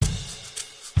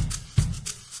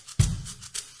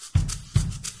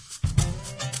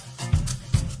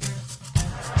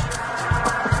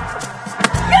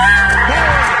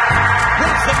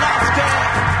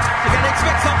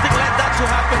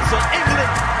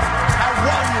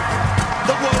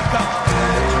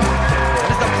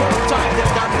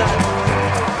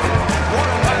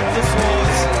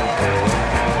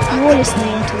You're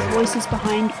listening to the voices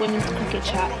behind Women's Cricket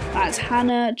Chat. That's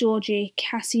Hannah, Georgie,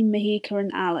 Cassie, Mahika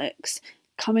and Alex.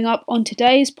 Coming up on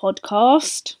today's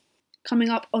podcast,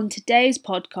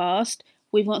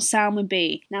 we've got Salma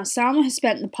B. Now, Salma has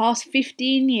spent the past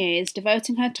 15 years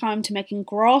devoting her time to making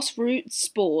grassroots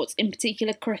sports, in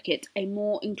particular cricket, a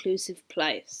more inclusive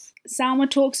place. Salma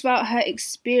talks about her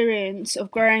experience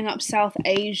of growing up South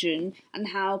Asian and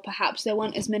how perhaps there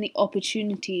weren't as many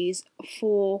opportunities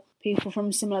for people from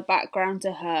a similar background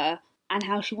to her, and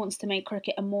how she wants to make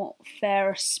cricket a more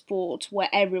fairer sport where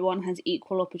everyone has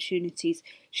equal opportunities.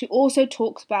 She also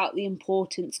talks about the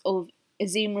importance of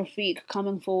Azim Rafiq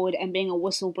coming forward and being a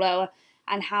whistleblower,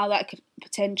 and how that could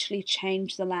potentially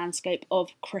change the landscape of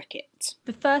cricket.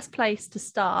 The first place to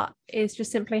start is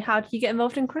just simply, how do you get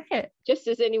involved in cricket? Just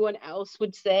as anyone else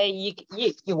would say, you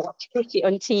watch cricket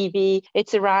on TV,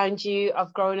 it's around you.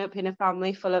 I've grown up in a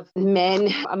family full of men.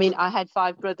 I mean, I had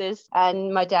 5 brothers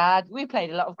and my dad, we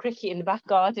played a lot of cricket in the back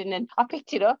garden, and I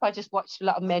picked it up. I just watched a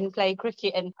lot of men play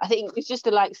cricket, and I think it's just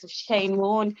the likes of Shane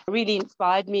Warne really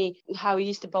inspired me, how he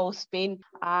used to bowl spin.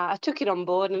 I took it on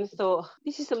board and thought,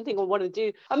 this is something I want to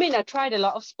do. I mean, I tried a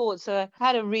lot of sports, so I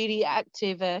had a really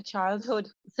active childhood.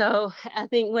 So I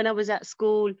think when I was at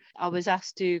school, I was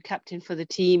asked to captain for the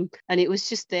team, and it was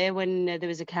just there when there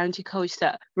was a county coach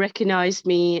that recognised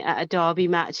me at a derby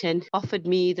match and offered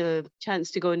me the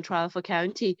chance to go and trial for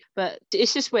county. But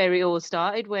it's just where it all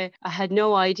started, where I had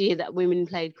no idea that women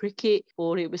played cricket,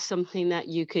 or it was something that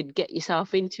you could get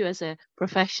yourself into as a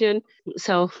profession.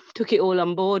 So took it all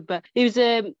on board. But it was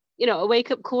a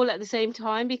wake-up call at the same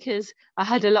time, because I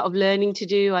had a lot of learning to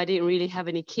do. I didn't really have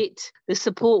any kit. The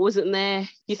support wasn't there.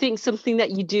 You think something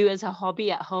that you do as a hobby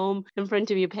at home in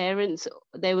front of your parents,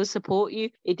 they will support you.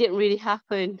 It didn't really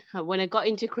happen. When I got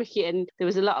into cricket and there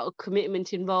was a lot of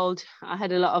commitment involved, I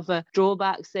had a lot of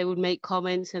drawbacks. They would make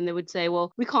comments and they would say,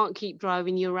 well, we can't keep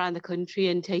driving you around the country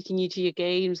and taking you to your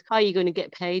games. How are you going to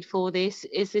get paid for this?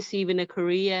 Is this even a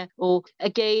career? Or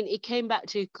again, it came back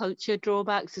to culture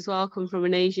drawbacks as well. I come from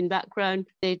an Asian background.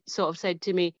 They sort of said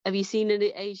to me, have you seen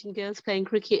any Asian girls playing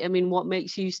cricket? I mean, what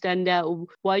makes you stand out?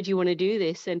 Why do you want to do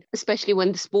this? And especially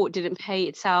when the sport didn't pay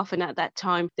itself, and at that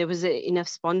time there was enough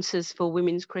sponsors for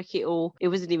women's cricket, or it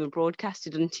wasn't even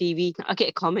broadcasted on TV. I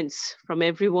get comments from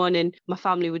everyone, and my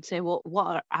family would say, well, what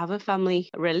are other family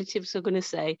relatives are going to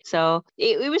say? So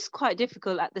it was quite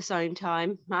difficult at the same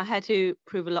time. I had to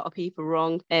prove a lot of people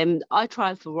wrong. I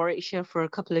tried for Warwickshire for a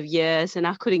couple of years and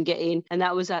I couldn't get in, and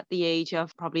that was at the age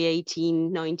of probably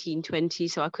 18, 19, 20,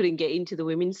 so I couldn't get into the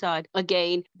women's side.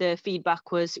 Again, the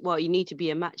feedback was, well, you need to be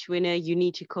a match winner, you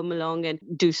need to come along and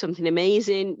do something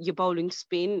amazing. You're bowling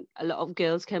spin, a lot of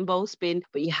girls can bowl spin,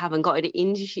 but you haven't got it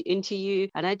into you.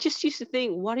 And I just used to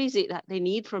think, what is it that they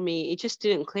need from me? It just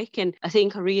didn't click. And I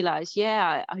think I realised,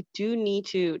 I do need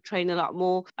to train a lot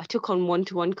more. I took on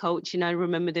one-to-one coaching. I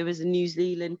remember there was a New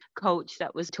Zealand coach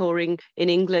that was touring in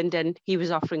England and he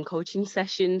was offering coaching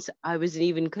sessions. I wasn't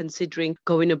even considering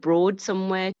going abroad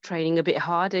somewhere, training a bit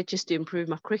harder just to improve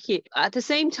my cricket. At the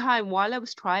same time, while I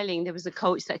was trialling, there was a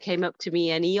coach that came up to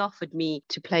me and he offered me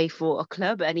to play for a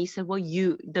club. And he said, well,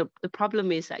 the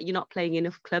problem is that you're not playing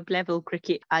enough club level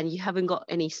cricket and you haven't got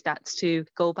any stats to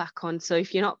go back on. So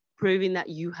if you're not proving that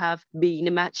you have been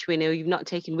a match winner, you've not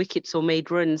taken wickets or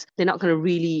made runs, they're not going to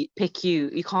really pick you.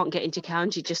 You can't get into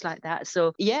county just like that.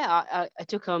 So I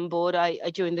took on board. I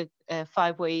joined the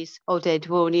Five Ways Old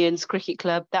Edwardians Cricket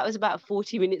Club. That was about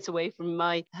 40 minutes away from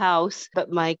my house, but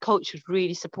my coach was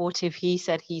really supportive. He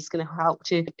said he's going to help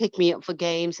to pick me up for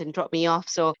games and drop me off.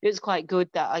 So it was quite good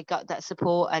that I got that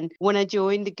support. And when I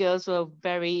joined, the girls were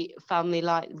very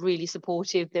family-like, really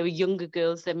supportive. There were younger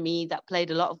girls than me that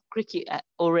played a lot of cricket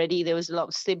already. There was a lot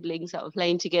of siblings that were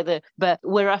playing together. But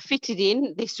where I fitted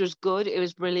in, this was good. It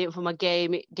was brilliant for my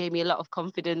game. It gave me a lot of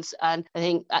confidence. And I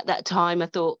think at that time I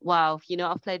thought, wow,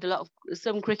 I've played a lot of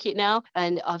some cricket now,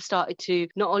 and I've started to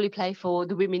not only play for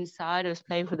the women's side, I was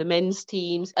playing for the men's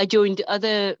teams. I joined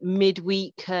other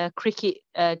midweek cricket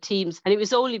teams, and it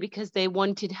was only because they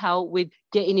wanted help with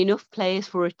getting enough players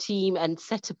for a team and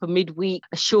set up a midweek,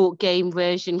 a short game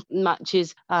version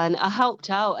matches, and I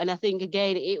helped out. And I think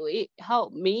again it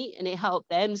helped me and it helped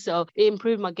them, so it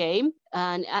improved my game.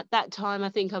 And at that time, I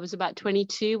think I was about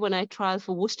 22 when I trialled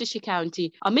for Worcestershire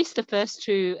County. I missed the first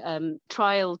two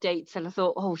trial dates and I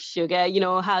thought, oh, sugar,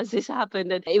 yeah, how's this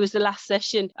happened? And it was the last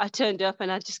session. I turned up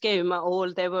and I just gave them my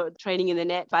all. They were training in the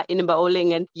net, batting and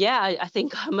bowling. And yeah, I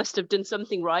think I must have done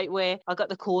something right where I got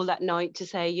the call that night to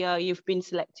say, yeah, you've been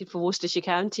selected for Worcestershire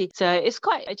County. So it's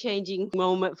quite a changing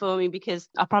moment for me because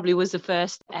I probably was the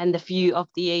first and the few of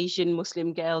the Asian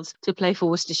Muslim girls to play for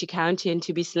Worcestershire County and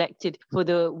to be selected for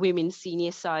the women's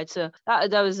senior side. So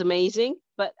that was amazing.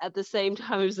 But at the same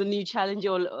time, it was a new challenge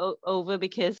all over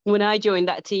because when I joined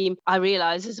that team, I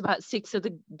realized there's about 6 of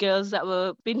the girls that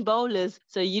were spin bowlers.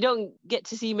 So you don't get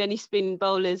to see many spin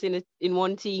bowlers in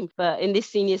one team. But in this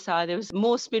senior side, there was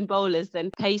more spin bowlers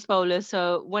than pace bowlers.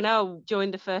 So when I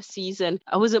joined the first season,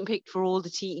 I wasn't picked for all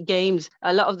the games.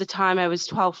 A lot of the time, I was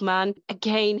 12th man.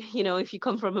 Again, if you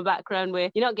come from a background where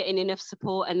you're not getting enough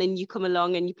support and then you come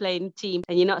along and you play in a team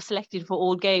and you're not selected for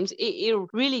all games, it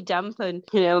really dampened,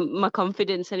 my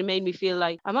confidence. And it made me feel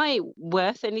like, am I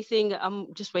worth anything?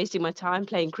 I'm just wasting my time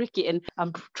playing cricket, and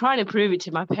I'm trying to prove it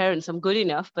to my parents I'm good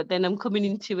enough, but then I'm coming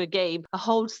into a game, a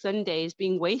whole Sunday is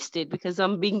being wasted because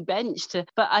I'm being benched.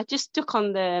 But I just took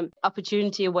on the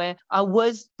opportunity where I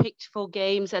was picked for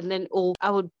games, and then I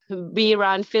would be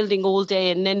around fielding all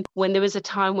day, and then when there was a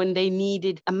time when they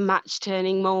needed a match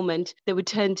turning moment, they would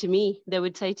turn to me. They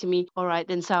would say to me, all right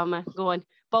then, Salma, go on,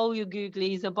 bowl your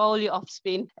googlies or bowl your off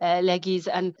spin leggies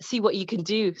and see what you can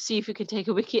do. See if you can take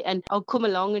a wicket, and I'll come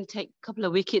along and take a couple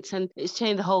of wickets, and it's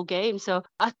changed the whole game. So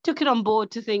I took it on board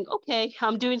to think, okay,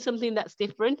 I'm doing something that's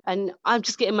different, and I'm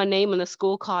just getting my name on a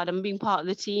scorecard. I'm being part of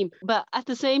the team. But at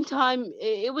the same time,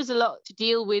 it was a lot to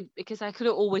deal with because I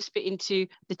couldn't always fit into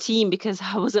the team because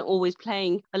I wasn't always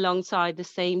playing alongside the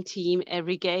same team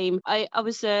every game. I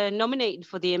was nominated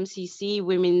for the MCC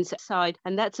women's side,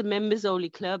 and that's a members only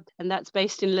club, and that's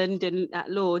based in London at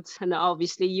Lords, and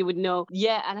obviously you would know.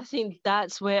 Yeah, and I think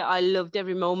that's where I loved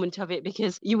every moment of it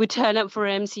because you would turn up for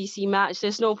an MCC match.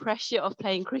 There's no pressure of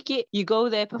playing cricket. You go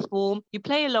there, perform, you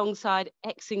play alongside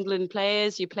ex-England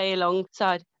players, you play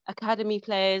alongside academy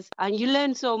players, and you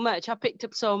learn so much. I picked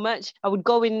up so much. I would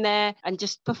go in there and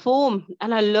just perform,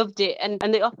 and I loved it. And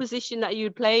the opposition that you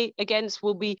would play against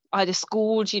will be either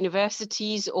schools,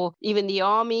 universities, or even the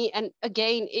army. And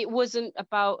again, it wasn't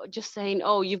about just saying,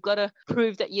 oh, you've got to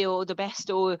prove that you're the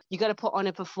best, or you got to put on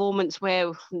a performance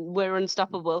where we're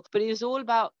unstoppable. But it was all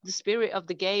about the spirit of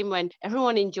the game when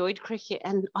everyone enjoyed cricket,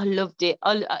 and I loved it.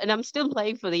 And I'm still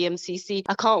playing for the MCC.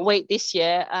 I can't wait this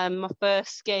year. My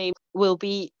first game will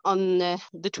be on the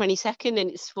 22nd, and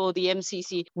it's for the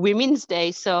MCC Women's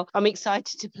Day. So I'm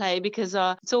excited to play because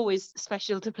it's always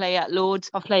special to play at Lords.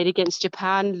 I've played against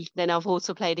Japan, then I've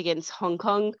also played against Hong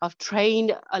Kong. I've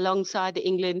trained alongside the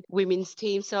England women's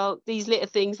team. So these little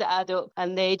things that add up,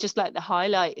 and they're just like the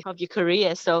highlight of your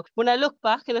career. So when I look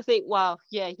back and I think, wow,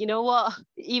 yeah, you know what?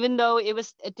 Even though it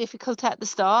was difficult at the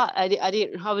start,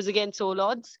 I was against all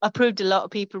odds. I proved a lot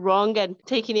of people wrong, and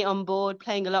taking it on board,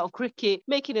 playing a lot of cricket,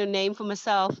 making a name for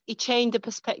myself, it changed the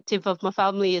perspective of my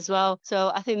family as well.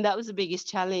 So I think that was the biggest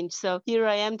challenge. So here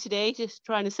I am today, just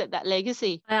trying to set that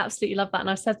legacy. I absolutely love that. And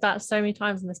I've said that so many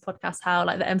times in this podcast, how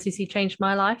like the MCC changed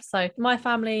my life. So my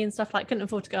family and stuff, like couldn't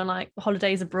afford to go on like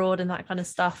holidays abroad and that kind of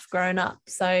stuff growing up.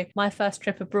 So my first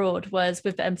trip abroad was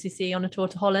with the MCC on a tour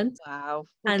to Holland. Wow.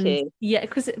 Okay. And yeah,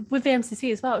 because with the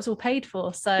MCC as well, it's all paid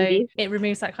for. So it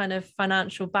removes that kind of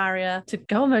financial barrier to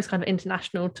go on those kind of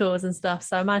international tours and stuff.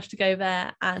 So I managed to go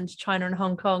there and China and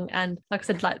Hong Kong. And like I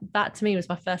said, like that to me was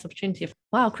my first opportunity of,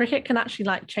 wow, cricket can actually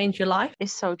like change your life.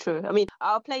 It's so true. I mean,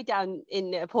 I'll play down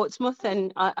in Portsmouth,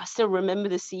 and I still remember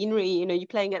the scenery, you're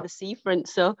playing at the seafront.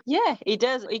 So yeah, it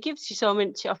does. It gives you so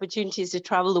many opportunities to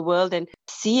travel the world and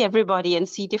see everybody and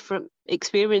see different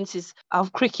experiences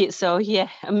of cricket. So yeah,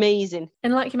 amazing.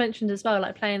 And like you mentioned as well,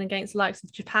 like playing against the likes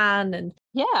of Japan and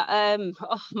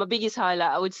my biggest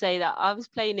highlight, I would say that I was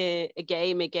playing a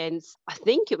game against, I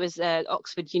think it was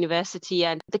Oxford University,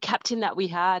 and the captain that we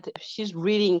had, she's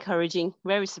really encouraging,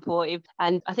 very supportive,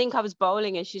 and I think I was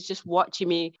bowling and she's just watching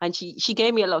me, and she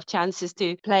gave me a lot of chances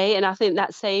to play. And I think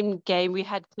that same game we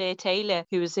had Claire Taylor,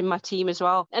 who was in my team as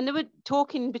well, and they were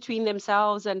talking between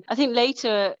themselves. And I think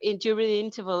later during the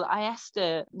interval, I asked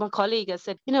my colleague, I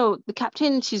said, the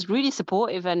captain, she's really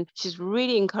supportive and she's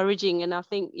really encouraging, and I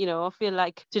think, I feel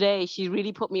like today she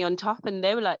really put me on top. And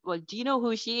they were like, well, do you know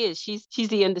who she is? She's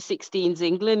the under-16s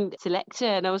England selector.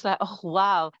 And I was like, oh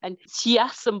wow. And she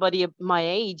asked somebody of my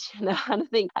age, and I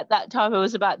think at that time I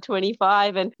was about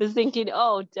 25, and was thinking,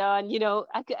 oh darn,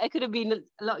 I could have been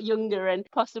a lot younger and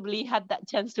possibly had that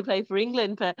chance to play for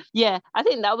England. But yeah, I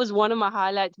think that was one of my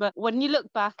highlights. But when you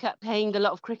look back at playing a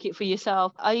lot of cricket for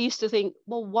yourself, I used to think,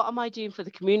 well, what am I doing for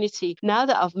the community now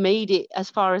that I've made it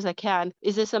as far as I can?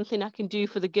 Is there something I can do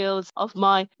for the girls of of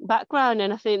my background.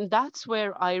 And I think that's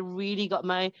where I really got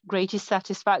my greatest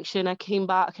satisfaction. I came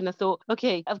back and I thought,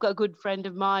 okay, I've got a good friend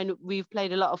of mine. We've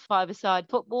played a lot of five-a-side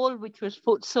football, which was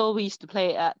futsal. We used to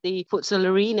play at the futsal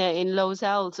arena in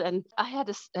Lozells. And I had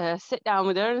a sit down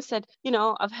with her and I said,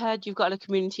 I've heard you've got a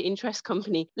community interest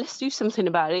company. Let's do something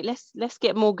about it. Let's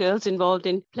get more girls involved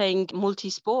in playing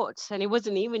multi-sports. And it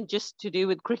wasn't even just to do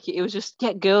with cricket. It was just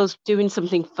get girls doing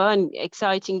something fun,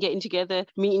 exciting, getting together,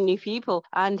 meeting new people.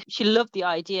 And she loved the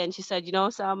idea. And she said,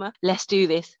 Salma, let's do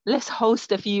this. Let's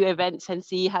host a few events and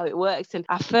see how it works. And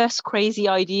our first crazy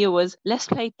idea was, let's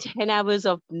play 10 hours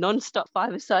of non-stop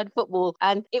five-a-side football.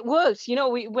 And it worked.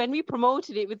 When we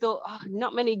promoted it, we thought,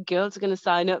 not many girls are going to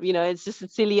sign up. It's just a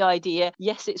silly idea.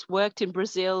 Yes, it's worked in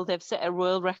Brazil. They've set a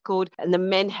world record and the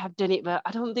men have done it, but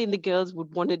I don't think the girls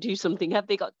would want to do something. Have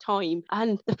they got time?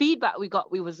 And the feedback we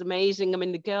got was amazing. I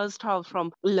mean, the girls traveled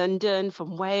from London,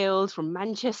 from Wales, from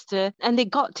Manchester, and they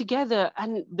got together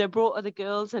and they brought other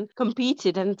girls and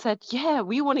competed and said, yeah,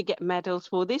 we want to get medals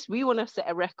for this. We want to set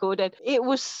a record. And it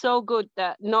was so good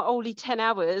that not only 10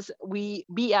 hours, we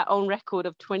beat our own record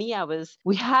of 20 hours.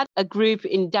 We had a group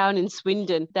down in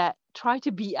Swindon that try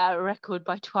to beat our record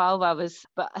by 12 hours,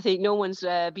 but I think no one's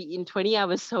beaten 20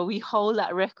 hours, so we hold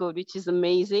that record, which is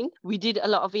amazing. We did a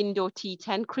lot of indoor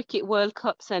T10 cricket World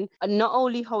Cups, and not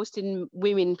only hosting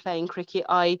women playing cricket,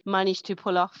 I managed to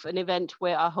pull off an event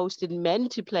where I hosted men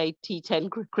to play T10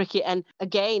 cricket, and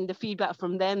again the feedback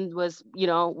from them was,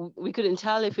 we couldn't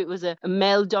tell if it was a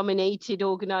male dominated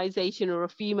organization or a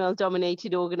female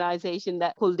dominated organization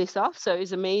that pulled this off. So it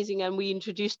was amazing. And we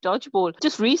introduced dodgeball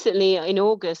just recently in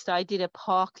August. I did a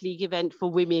Park League event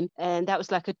for women, and that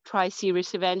was like a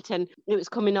tri-series event, and it was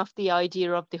coming off the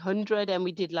idea of the 100, and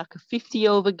we did like a 50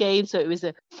 over game, so it was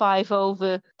a 5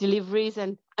 over deliveries.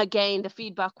 And again, the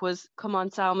feedback was, come on,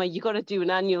 Salma, you got to do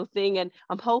an annual thing. And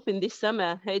I'm hoping this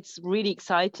summer. It's really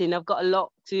exciting. I've got a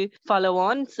lot to follow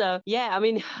on. So yeah, I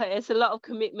mean, it's a lot of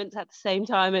commitments at the same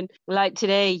time. And like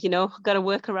today, I've got to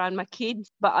work around my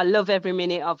kids, but I love every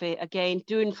minute of it. Again,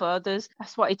 doing for others.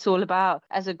 That's what it's all about.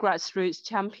 As a grassroots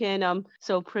champion, I'm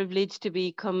so privileged to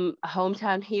become a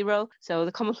hometown hero. So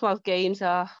the Commonwealth Games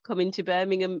are coming to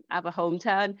Birmingham, have a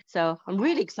hometown. So I'm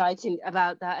really excited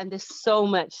about that. And there's so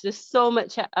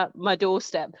much at my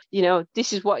doorstep.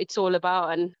 This is what it's all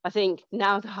about. And I think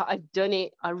now that I've done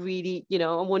it, I really, I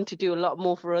want to do a lot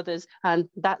more for others. And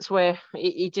that's where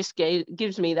it just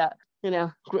gives me that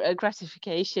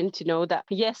gratification to know that,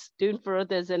 yes, doing for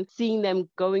others and seeing them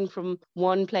going from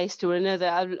one place to another.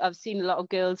 I've seen a lot of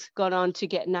girls gone on to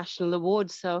get national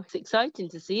awards. So it's exciting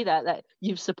to see that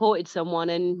you've supported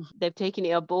someone and they've taken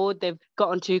it aboard. They've got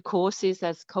onto courses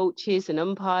as coaches and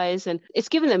umpires, and it's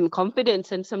given them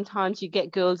confidence. And sometimes you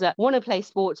get girls that want to play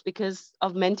sports because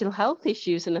of mental health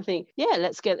issues. And I think, yeah,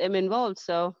 let's get them involved.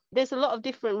 So there's a lot of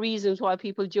different reasons why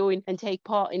people join and take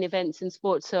part in events and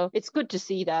sports. So it's good to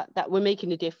see that we're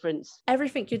making a difference.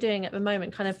 Everything you're doing at the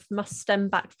moment kind of must stem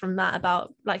back from that,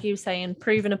 about, like you were saying,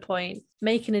 proving a point,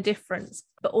 making a difference,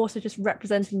 but also just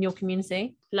representing your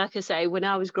community. Like I say, when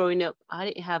I was growing up, I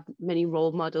didn't have many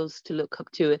role models to look up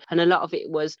to. And a lot of it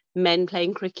was men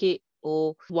playing cricket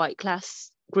or white class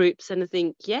groups. And I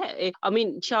think,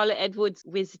 Charlotte Edwards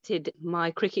visited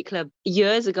my cricket club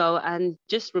years ago, and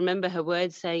just remember her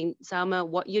words saying, Salma,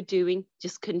 what you're doing,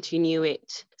 just continue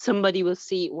it. Somebody will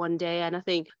see it one day. And I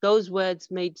think those words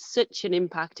made such an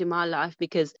impact in my life,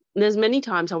 because there's many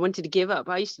times I wanted to give up.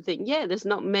 I used to think, there's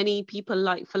not many people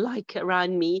like for like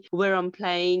around me. Where I'm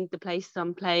playing, the places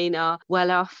I'm playing are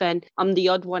well off, and I'm the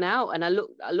odd one out, and I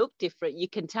look different. You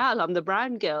can tell I'm the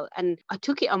brown girl. And I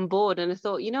took it on board, and I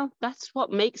thought, that's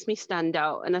what makes me stand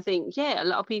out. And I think, a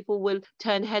lot of people will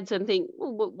turn heads and think,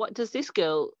 well, what does this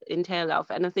girl entail of?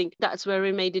 And I think that's where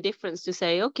it made a difference to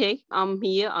say, okay, I'm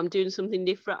here, I'm doing something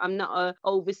different. I'm not an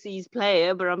overseas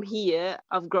player, but I'm here.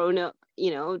 I've grown up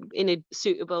in a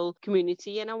suitable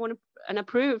community, and I want to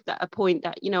prove that a point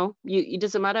that it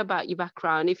doesn't matter about your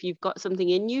background. If you've got something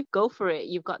in you, go for it.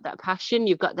 You've got that passion,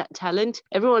 you've got that talent.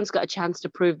 Everyone's got a chance to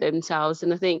prove themselves,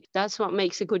 and I think that's what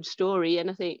makes a good story. And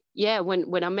I think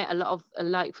when I met a lot of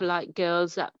like for like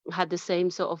girls that had the same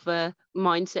sort of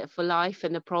mindset for life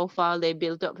and the profile they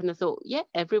built up, and I thought,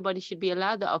 everybody should be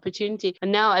allowed that opportunity.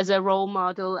 And now, as a role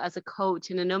model, as a coach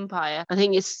and an umpire, I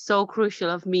think it's so crucial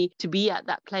of me to be at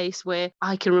that place where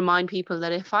I can remind people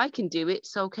that if I can do it,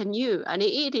 so can you. And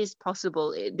it is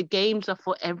possible. The games are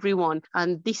for everyone,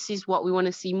 and this is what we want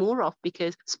to see more of,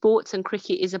 because sports and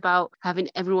cricket is about having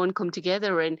everyone come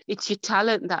together, and it's your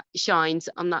talent that shines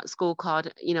on that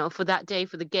scorecard. For that day,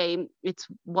 for the game, it's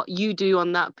what you do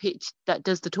on that pitch that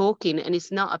does the talking. and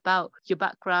it's not about your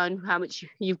background, how much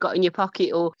you've got in your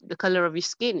pocket or the color of your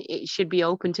skin. It should be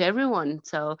open to everyone.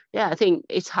 So yeah, I think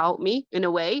it's helped me in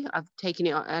a way. I've taken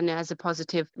it on as a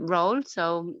positive role,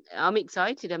 so I'm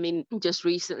excited. I mean, just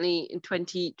recently in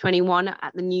 2021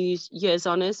 at the New Year's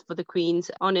Honours for the Queen's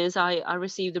Honours, I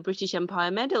received the British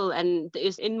Empire Medal, and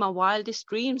it's in my wildest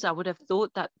dreams I would have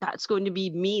thought that that's going to be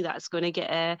me that's going to get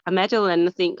a medal. And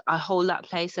I think I hold that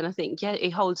place, and I think, yeah,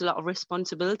 it holds a lot of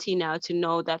responsibility now to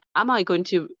know that, am I going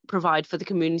to provide for the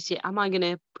community? Am I going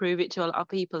to prove it to a lot of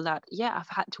people that, yeah, I've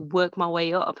had to work my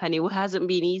way up and it hasn't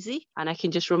been easy? And I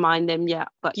can just remind them, yeah,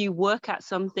 but you work at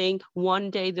something, one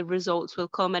day the results will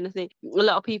come. And I think a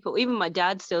lot of people, even my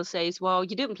dad still says, well,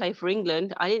 you didn't play for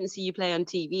England, I didn't see you play on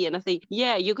TV. And I think,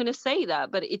 yeah, you're going to say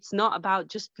that, but it's not about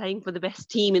just playing for the best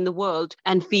team in the world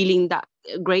and feeling that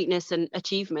greatness and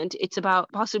achievement. It's about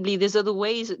possibly there's other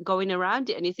ways going around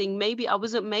it. And you think, maybe I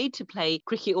wasn't made to play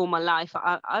cricket all my life.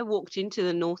 I walked into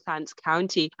the Northants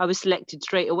County, I was selected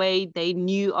straight away. They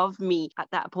knew of me at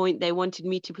that point. They wanted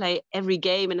me to play every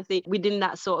game. And I think within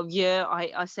that sort of year,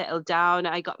 I settled down,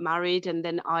 I got married, and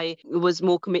then I was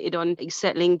more committed on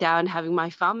settling down, having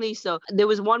my family. So there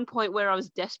was one point where I was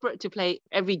desperate to play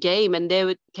every game, and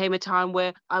there came a time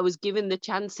where I was given the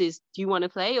chances, do you want to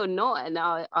play or not? And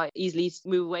I easily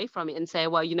move away from it and say,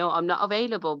 well, I'm not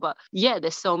available. But yeah,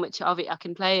 there's so much of it I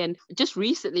can play. And just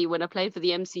recently when I played for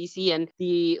the MCC and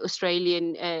the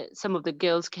Australian, some of the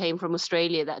girls came from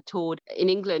Australia that toured in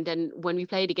England, and when we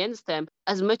played against them,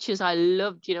 as much as I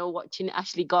loved watching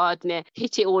Ashley Gardner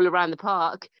hit it all around the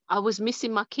park, I was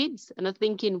missing my kids. And I'm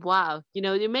thinking, wow,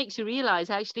 it makes you realize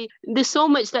actually there's so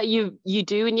much that you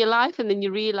do in your life, and then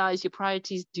you realize your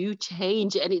priorities do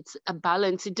change, and it's a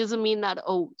balance. It doesn't mean that,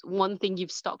 one thing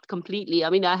you've stopped completely. I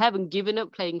mean, I haven't given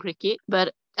up playing cricket,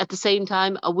 but at the same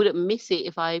time, I wouldn't miss it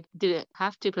if I didn't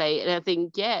have to play. And I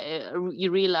think, yeah, you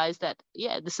realize that,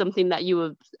 yeah, there's something that you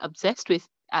were obsessed with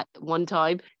at one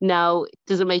time. Now it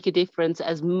doesn't make a difference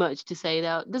as much to say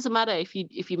that it doesn't matter if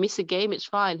you miss a game, it's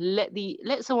fine.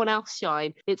 Let someone else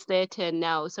shine. It's their turn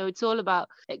now. So it's all about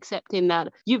accepting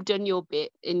that you've done your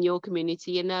bit in your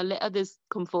community, and now let others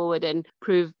come forward and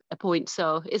prove a point.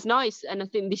 So it's nice. And I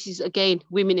think this is, again,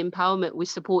 women empowerment. We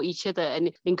support each other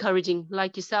and encouraging,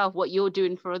 like yourself, what you're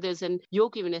doing for others, and you're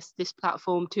giving us this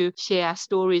platform to share our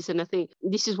stories. And I think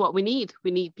this is what we need.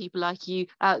 We need people like you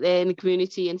out there in the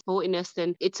community and supporting us.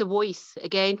 And it's a voice.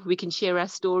 Again, we can share our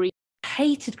story. I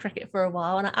hated cricket for a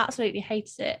while, and I absolutely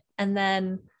hated it. And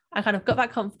then I kind of got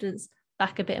that confidence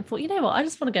back a bit and thought, you know what, I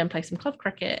just want to go and play some club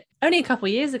cricket. Only a couple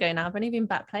of years ago now, I've only been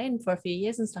back playing for a few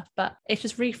years and stuff, but it's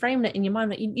just reframing it in your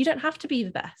mind that you don't have to be the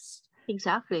best.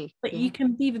 Exactly. But you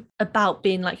can be about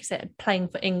being, like you said, playing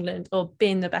for England or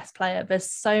being the best player.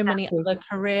 There's so many other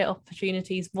career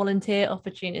opportunities, volunteer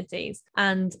opportunities.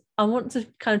 And I want to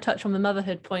kind of touch on the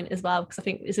motherhood point as well, because I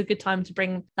think it's a good time to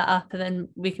bring that up, and then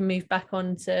we can move back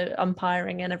on to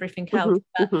umpiring and everything else.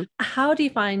 How do you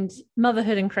find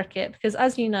motherhood in cricket? Because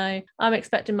as you know, I'm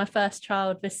expecting my first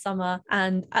child this summer,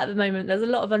 and at the moment there's a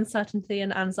lot of uncertainty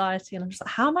and anxiety, and I'm just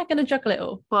like, how am I going to juggle it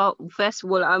all? Well, first of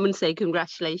all, I'm going to say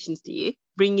congratulations to you,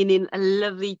 bringing in a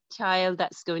lovely child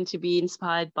that's going to be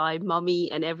inspired by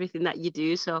mommy and everything that you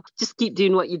do. So just keep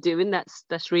doing what you're doing.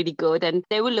 That's really good. And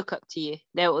they will look up to you.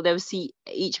 They'll see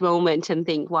each moment and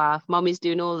think, wow, mommy's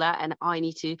doing all that and I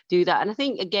need to do that. And I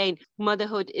think, again,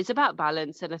 motherhood is about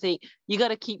balance. And I think you got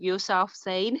to keep yourself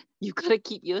sane. You've got to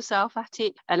keep yourself at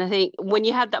it. And I think when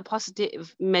you have that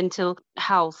positive mental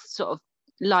health sort of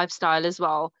lifestyle as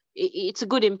well, it's a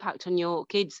good impact on your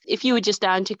kids. If you were just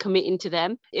down to committing to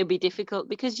them, it'd be difficult,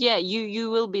 because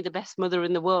you will be the best mother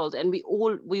in the world, and we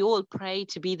all pray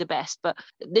to be the best, but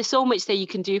there's so much that you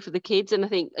can do for the kids. And I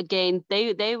think, again,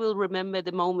 they will remember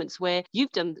the moments where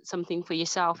you've done something for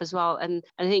yourself as well, and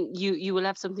I think you will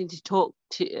have something to talk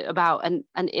about, and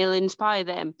it'll inspire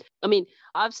them. I mean,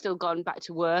 I've still gone back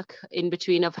to work in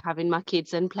between of having my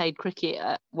kids and played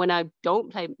cricket. When I don't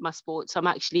play my sports, I'm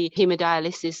actually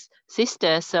hemodialysis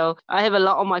sister, so I have a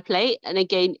lot on my plate. And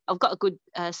again, I've got a good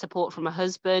support from my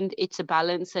husband. It's a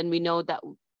balance, and we know that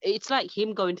it's like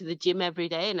him going to the gym every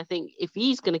day. And I think if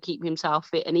he's going to keep himself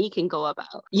fit and he can go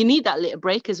about, you need that little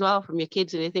break as well from your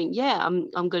kids. And I think, yeah,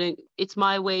 I'm going to, it's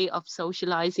my way of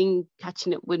socializing,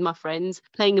 catching up with my friends,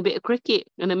 playing a bit of cricket,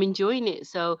 and I'm enjoying it.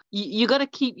 So you got to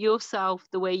keep yourself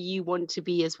the way you want to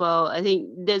be as well. I think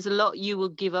there's a lot you will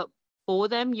give up for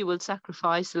them. You will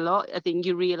sacrifice a lot. I think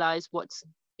you realize what's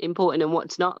important and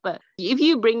what's not. But if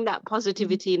you bring that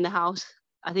positivity in the house,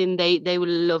 I think they will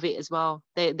love it as well.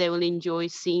 They will enjoy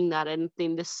seeing that. And I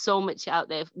think there's so much out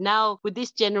there now with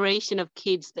this generation of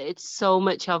kids that it's so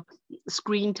much of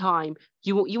screen time.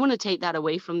 You want to take that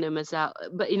away from them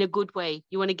but in a good way.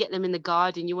 You want to get them in the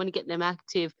garden. You want to get them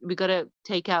active. We got to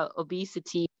take out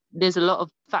obesity. There's a lot of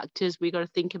factors we got to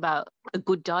think about. A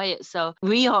good diet. So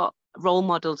we are role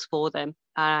models for them.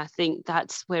 And I think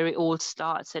that's where it all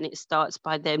starts. And it starts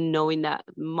by them knowing that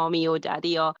mommy or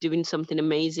daddy are doing something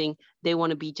amazing. They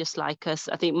want to be just like us.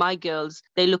 I think my girls,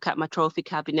 they look at my trophy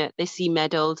cabinet, they see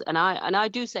medals. And I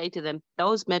do say to them,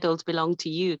 those medals belong to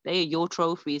you. They are your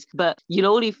trophies. But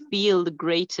you'll only feel the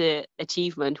greater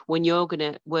achievement when you're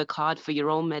going to work hard for your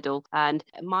own medal. And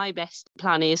my best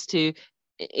plan is to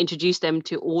introduce them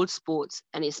to all sports.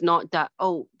 And it's not that,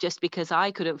 oh, just because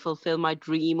I couldn't fulfill my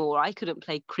dream or I couldn't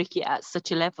play cricket at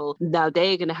such a level, now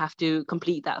they're going to have to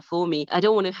complete that for me. I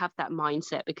don't want to have that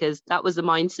mindset, because that was the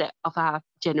mindset of our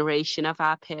generation, of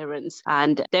our parents,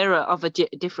 and they're of a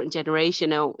different generation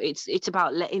now. It's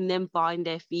about letting them find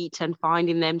their feet and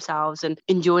finding themselves and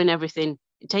enjoying everything,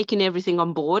 taking everything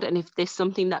on board. And if there's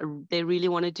something that they really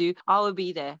want to do, I will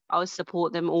be there. I will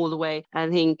support them all the way. I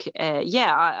think,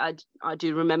 I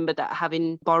do remember that,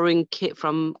 having borrowing kit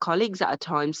from colleagues at a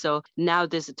time. So now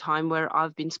there's a time where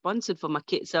I've been sponsored for my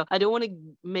kit. So I don't want to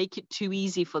make it too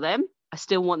easy for them. I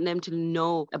still want them to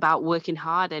know about working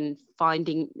hard and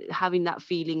having that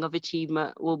feeling of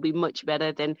achievement will be much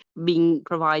better than being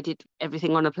provided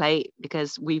everything on a plate,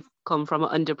 because we've come from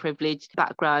an underprivileged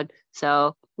background.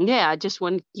 So yeah, I just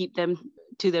want to keep them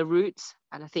to their roots.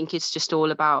 And I think it's just all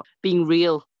about being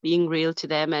real to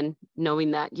them, and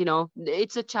knowing that,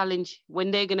 it's a challenge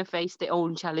when they're going to face their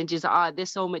own challenges.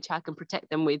 There's so much I can protect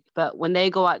them with. But when they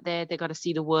go out there, they got to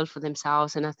see the world for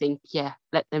themselves. And I think,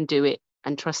 let them do it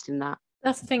and trust in that.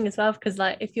 That's the thing as well, because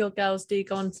like if your girls do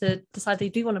go on to decide they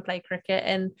do want to play cricket,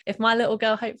 and if my little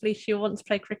girl, hopefully she'll want to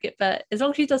play cricket, but as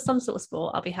long as she does some sort of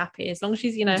sport, I'll be happy. As long as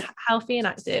she's, healthy and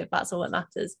active, that's all that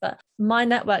matters. But my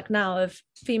network now of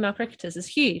female cricketers is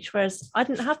huge, whereas I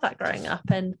didn't have that growing up.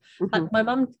 And like my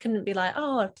mum couldn't be like,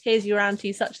 oh, here's your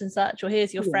auntie such and such, or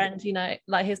here's your friend,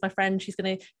 like here's my friend, she's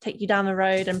going to take you down the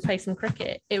road and play some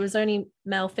cricket. It was only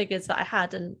male figures that I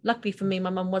had, and luckily for me,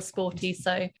 my mum was sporty,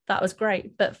 so that was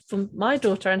great. But for my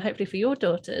daughter, and hopefully for your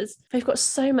daughters, they've got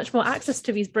so much more access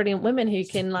to these brilliant women who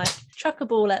can like chuck a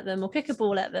ball at them or kick a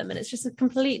ball at them, and it's just a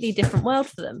completely different world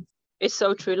for them. It's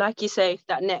so true. Like you say,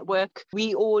 that network,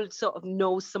 we all sort of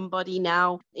know somebody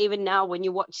now. Even now, when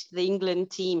you watch the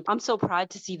England team, I'm so proud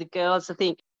to see the girls. I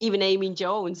think even Amy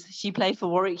Jones, she played for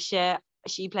Warwickshire.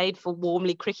 She played for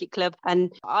Warmley Cricket Club.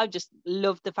 And I just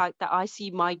love the fact that I see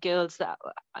my girls that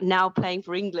are now playing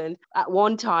for England. At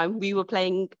one time, we were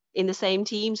playing in the same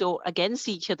teams or against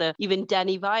each other. Even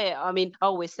Danny Wyatt, I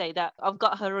always say that I've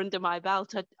got her under my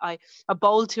belt. I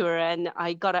bowled to her and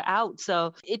I got her out.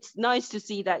 So it's nice to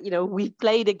see that, we've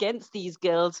played against these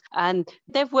girls and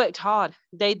they've worked hard.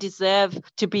 They deserve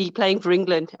to be playing for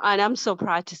England. And I'm so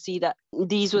proud to see that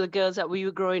these were the girls that we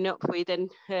were growing up with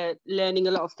and learning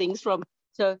a lot of things from.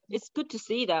 So it's good to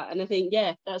see that. And I think,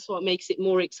 that's what makes it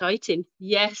more exciting.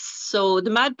 Yes. So the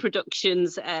MAD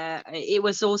Productions, it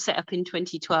was all set up in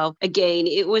 2012. Again,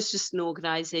 it was just an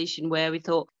organisation where we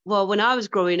thought, well, when I was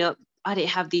growing up, I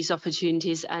didn't have these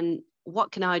opportunities. And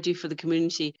what can I do for the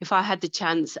community? If I had the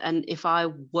chance and if I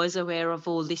was aware of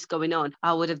all this going on,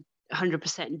 I would have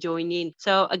 100% joined in.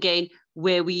 So again,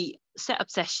 where we set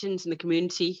up sessions in the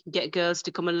community, get girls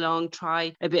to come along,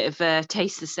 try a bit of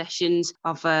taster sessions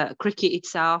of cricket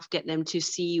itself, get them to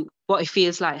see what it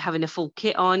feels like having a full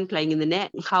kit on, playing in the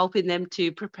net, helping them to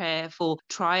prepare for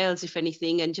trials, if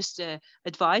anything, and just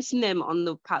advising them on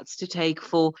the paths to take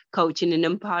for coaching and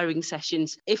umpiring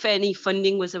sessions. If any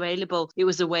funding was available, it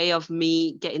was a way of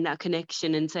me getting that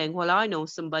connection and saying, well, I know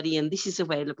somebody and this is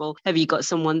available. Have you got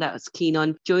someone that's keen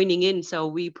on joining in? So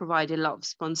we provided a lot of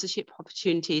sponsorship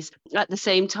opportunities. At the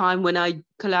same time, when I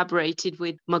collaborated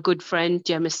with my good friend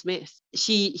Gemma Smith,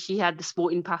 she had the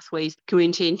Sporting Pathways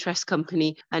Community Interest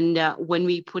Company, and when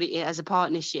we put it as a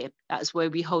partnership, that's where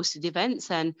we hosted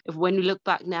events. And when we look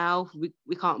back now,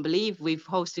 we can't believe we've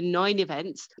hosted 9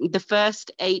 events. The first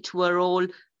 8 were all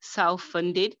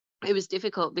self-funded. It was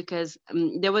difficult because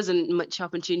there wasn't much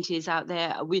opportunities out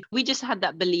there. We just had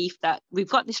that belief that we've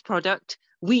got this product,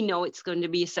 we know it's going to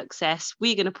be a success.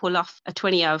 We're going to pull off a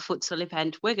 20-hour futsal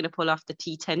event. We're going to pull off the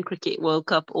T10 Cricket World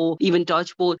Cup or even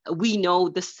dodgeball. We know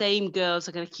the same girls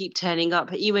are going to keep turning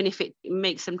up. Even if it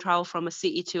makes them travel from a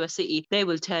city to a city, they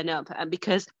will turn up. And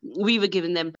because we were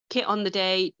giving them kit on the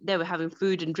day, they were having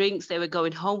food and drinks, they were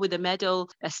going home with a medal,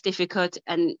 a certificate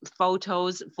and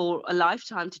photos for a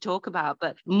lifetime to talk about.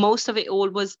 But most of it all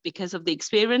was because of the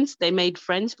experience. They made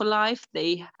friends for life.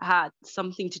 They had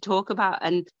something to talk about,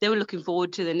 and they were looking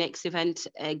forward to the next event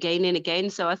again and again.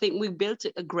 So I think we built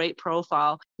a great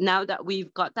profile. Now that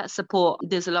we've got that support,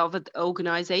 there's a lot of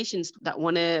organizations that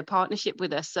want a partnership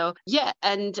with us. So yeah,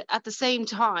 and at the same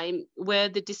time, where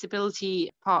the disability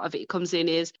part of it comes in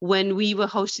is when we were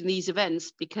hosting these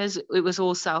events, because it was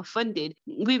all self-funded,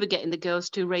 we were getting the girls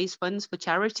to raise funds for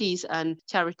charities, and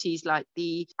charities like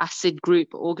the ACID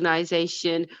Group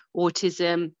organization,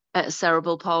 autism,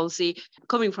 cerebral palsy.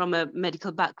 Coming from a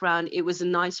medical background, it was a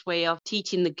nice way of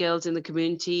teaching the girls in the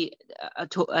community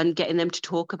and getting them to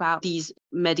talk about these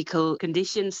medical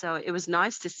conditions. So it was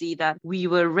nice to see that we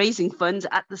were raising funds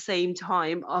at the same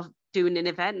time of doing an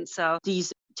event. So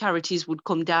these charities would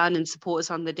come down and support us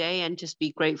on the day and just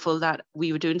be grateful that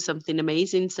we were doing something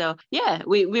amazing. So yeah,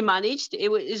 we managed. It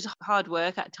was hard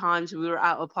work at times. We were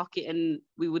out of pocket and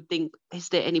we would think, is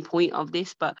there any point of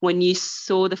this? But when you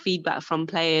saw the feedback from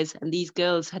players, and these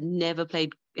girls had never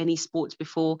played any sports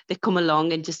before, they come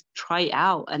along and just try it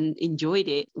out and enjoyed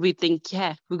it, we think,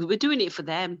 yeah, we're doing it for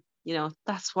them. You know,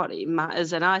 that's what it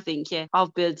matters. And I think, yeah,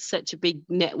 I've built such a big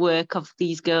network of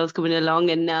these girls coming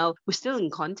along, and now we're still in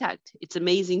contact. It's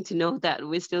amazing to know that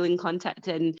we're still in contact,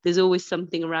 and there's always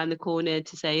something around the corner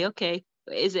to say, okay,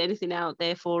 is there anything out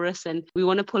there for us? And we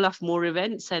want to pull off more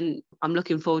events, and I'm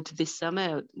looking forward to this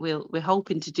summer. We're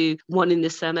hoping to do one in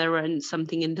the summer and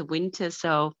something in the winter.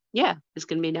 So yeah, it's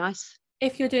going to be nice.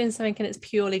 If you're doing something and it's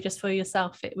purely just for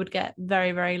yourself, it would get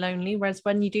very, very lonely. Whereas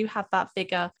when you do have that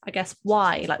bigger, I guess,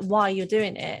 why you're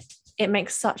doing it, it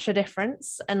makes such a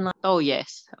difference. And like, oh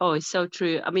yes, oh, it's so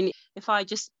true. I mean, if I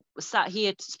just sat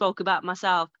here spoke about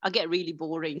myself, I get really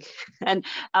boring. And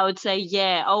I would say,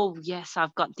 yeah, oh yes,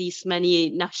 I've got these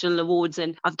many national awards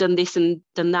and I've done this and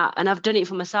done that, and I've done it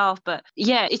for myself. But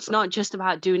yeah, it's not just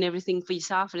about doing everything for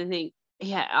yourself. And I think,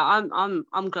 yeah,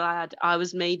 I'm glad I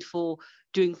was made for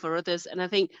doing for others. And I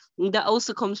think that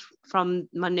also comes from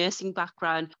my nursing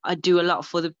background. I do a lot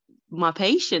for my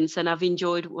patients, and I've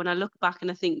enjoyed when I look back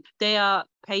and I think they are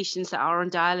patients that are on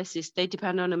dialysis. They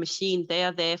depend on a machine. They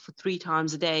are there for 3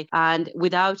 times a day, and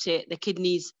without it, the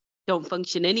kidneys don't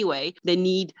function anyway. They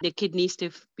need the kidneys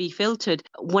to be filtered.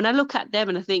 When I look at them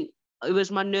and I think, it was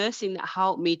my nursing that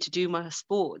helped me to do my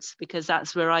sports, because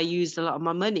that's where I used a lot of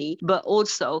my money. But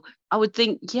also I would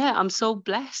think, yeah, I'm so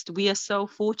blessed. We are so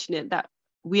fortunate that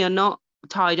we are not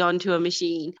tied onto a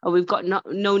machine, or we've got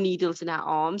no needles in our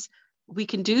arms. We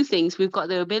can do things. We've got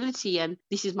the ability, and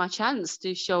this is my chance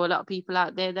to show a lot of people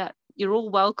out there that you're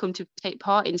all welcome to take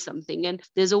part in something, and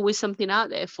there's always something out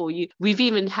there for you. We've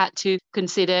even had to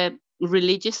consider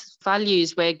religious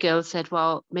values, where girls said,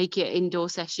 well, make it an indoor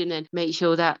session and make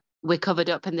sure that we're covered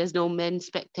up and there's no men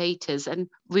spectators. And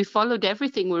we followed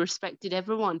everything. We respected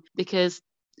everyone, because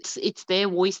it's their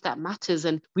voice that matters,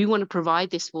 and we want to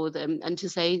provide this for them, and to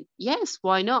say, yes,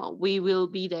 why not? We will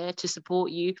be there to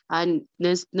support you, and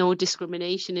there's no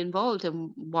discrimination involved,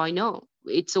 and why not?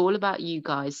 It's all about you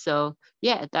guys. So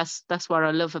yeah, that's what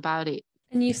I love about it.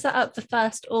 And you set up the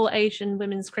first all-Asian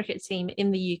women's cricket team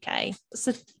in the UK.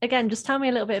 So again, just tell me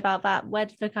a little bit about that. Where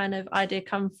did the kind of idea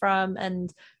come from,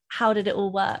 and how did it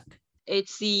all work?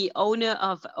 It's the owner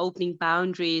of Opening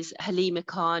Boundaries, Halima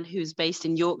Khan, who's based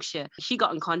in Yorkshire. She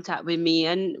got in contact with me,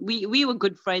 and we were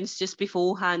good friends just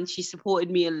beforehand. She supported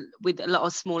me with a lot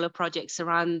of smaller projects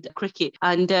around cricket.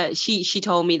 And she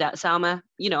told me that, Salma,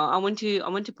 you know, I want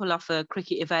to pull off a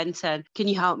cricket event, and can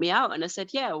you help me out? And I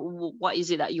said, yeah, what is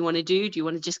it that you want to do? Do you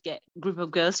want to just get a group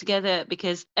of girls together?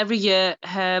 Because every year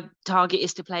her target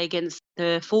is to play against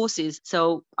the forces.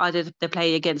 So either they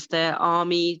play against the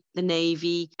army, the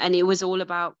navy, and it was all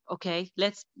about, okay,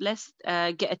 let's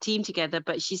get a team together.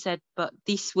 But she said, but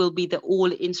this will be the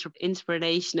all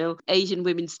inspirational Asian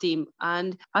women's team.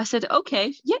 And I said,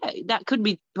 okay, yeah, that could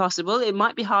be possible. It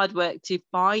might be hard work to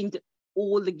find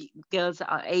all the girls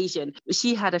that are Asian.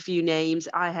 She had a few names.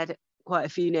 I had quite a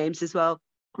few names as well.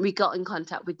 we got in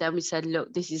contact with them. We said,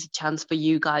 look, this is a chance for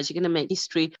you guys. You're going to make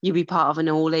history. You'll be part of an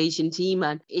all-Asian team,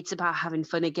 and it's about having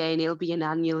fun again. It'll be an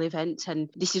annual event, and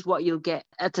this is what you'll get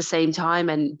at the same time.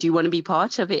 And do you want to be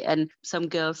part of it? And some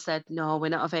girls said, no, we're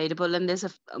not available. And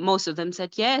most of them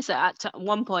said yes. At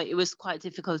one point, it was quite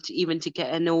difficult even to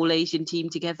get an all-Asian team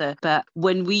together. But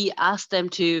when we asked them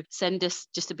to send us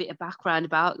just a bit of background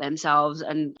about themselves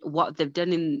and what they've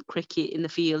done in cricket, in the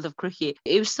field of cricket,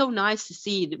 it was so nice to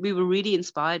see that we were really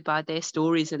inspired by their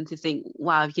stories, and to think,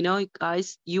 wow,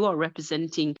 guys, you are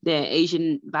representing their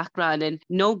Asian background, and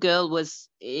no girl was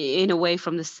in a way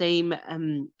from the same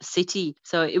city.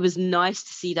 So it was nice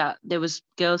to see that there was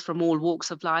girls from all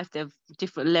walks of life. There were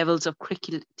different levels of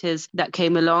cricketers that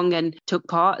came along and took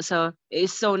part. So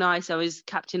it's so nice. I was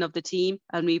captain of the team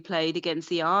and we played against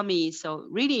the Army. So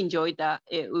really enjoyed that.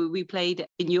 We played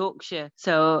in Yorkshire.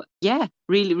 So yeah,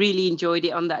 really enjoyed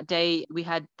it on that day. We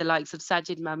had the likes of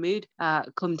Sajid Mahmood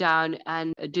come down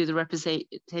and do the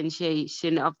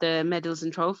representation of the medals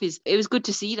and trophies. It was good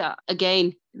to see that.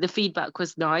 Again, the feedback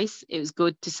was nice. It was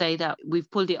good to say that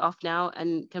we've pulled it off now,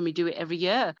 and can we do it every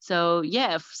year? So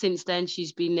yeah, since then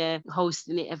she's been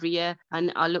hosting it every year,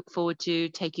 and I look forward to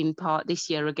taking part this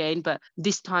year again, but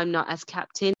this time not as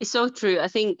captain. It's so true. I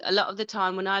think a lot of the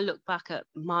time when I look back at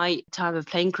my time of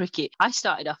playing cricket, I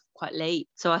started off quite late.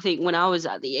 So I think when I was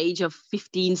at the age of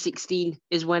 15, 16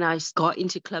 is when I got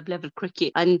into club level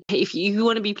cricket. And if you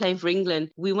want to be playing for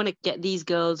England, we want to get these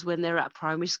girls when they're at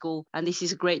primary school. And this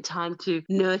is a great time to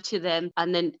nurture them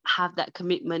and then have that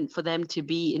commitment for them to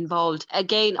be involved.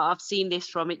 Again, I've seen this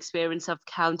from experience of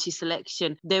county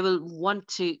selection. They will want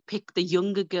to pick the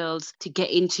younger girls to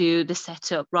get into the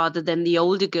setup rather than the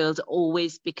older girls,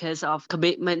 always because of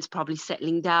commitments, probably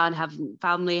settling down, having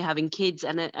family, having kids.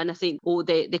 And I think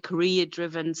they're career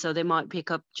driven, so they might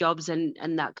pick up jobs and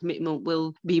that commitment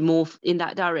will be more in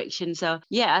that direction. So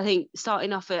yeah, I think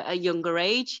starting off at a younger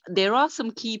age, there are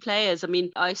some key players. I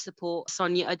mean, I support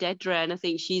Sonia Adedra, and I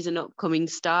think she's an upcoming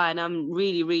star, and I'm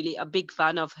really a big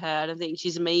fan of her, and I think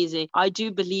she's amazing. I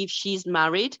do believe she's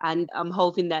married, and I'm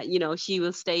hoping that she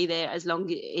will stay there as long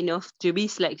enough to be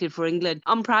selected for England.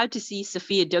 I'm proud to see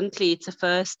Sophia Dunkley. It's the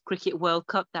first Cricket World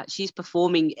Cup that she's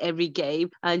performing every game,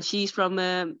 and she's from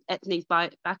an ethnic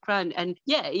background. And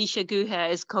yeah, Isha Guha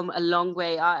has come a long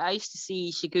way. I used to see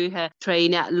Isha Guha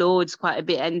train at Lord's quite a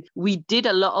bit, and we did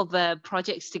a lot of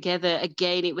projects together.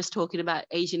 Again, it was talking about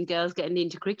Asian girls getting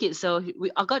into cricket, so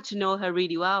I got to know her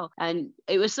really well, and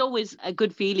it was always a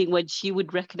good feeling when she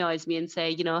would recognize me and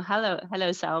say, hello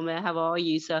Salma, how are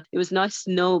you? So it was nice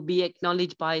to be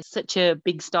acknowledged by such a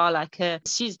big star like her.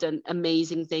 She's done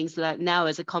amazing things. Like now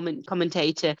as a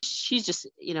commentator, she's just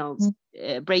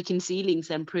breaking ceilings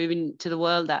and proving to the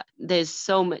world that there's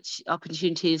so much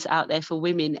opportunities out there for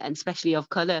women, and especially of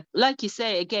colour. Like you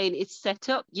say, again, it's set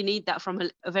up. You need that from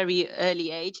a very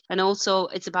early age, and also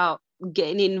it's about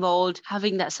getting involved,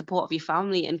 having that support of your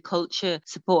family and culture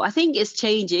support. I think it's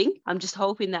changing. I'm just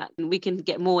hoping that we can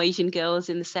get more Asian girls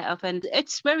in the setup, and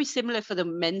it's very similar for the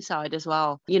men's side as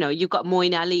well. You've got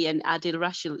Moeen Ali and Adil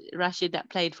Rashid that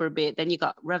played for a bit, then you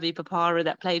got Ravi Papara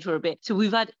that played for a bit. So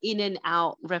we've had in and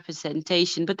out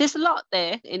representation, but there's a lot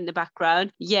there in the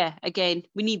background. Yeah, again,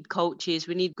 we need coaches,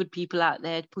 we need good people out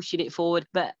there pushing it forward.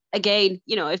 But again,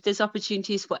 if there's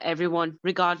opportunities for everyone,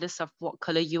 regardless of what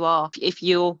colour you are, if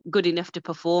you're good enough to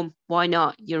perform, why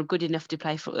not? You're good enough to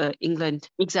play for England.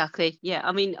 Exactly. Yeah.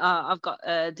 I mean, I've got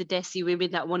the Desi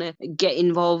women that want to get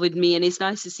involved with me, and it's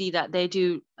nice to see that they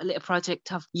do a little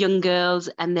project of young girls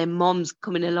and their moms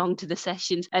coming along to the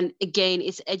sessions. And again,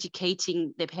 it's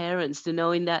educating their parents to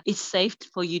knowing that it's safe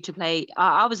for you to play.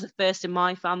 I was the first in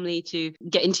my family to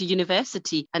get into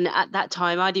university, and at that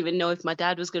time I didn't even know if my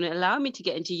dad was going to allow me to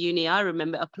get into uni. I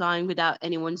remember applying without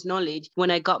anyone's knowledge.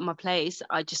 When I got my place,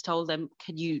 I just told them,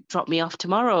 can you drop me off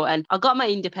tomorrow? And I got my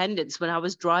independence when I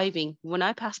was driving. When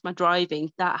I passed my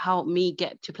driving, that helped me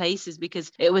get to places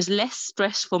because it was less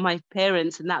stress for my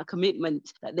parents, and that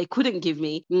commitment that they couldn't give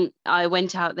me. I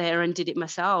went out there and did it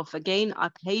myself. Again, I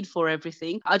paid for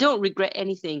everything. I don't regret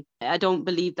anything. I don't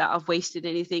believe that I've wasted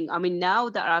anything. I mean, now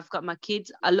that I've got my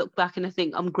kids, I look back and I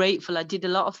think I'm grateful I did a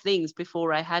lot of things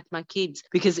before I had my kids,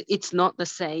 because it's not the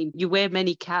same. You wear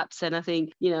many caps, and I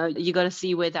think, you got to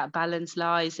see where that balance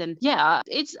lies. And yeah,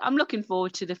 I'm looking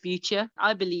forward to the future.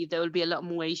 I believe there will be a lot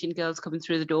more Asian girls coming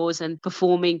through the doors and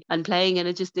performing and playing. And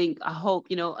I just think, I hope,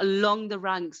 along the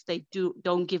ranks, they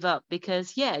don't give up,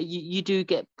 because yeah, you do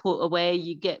get put away,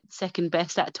 you get second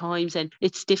best at times, and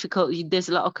it's difficult. There's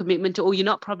a lot of commitment, or you're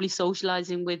not probably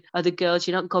socializing with other girls,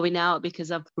 you're not going out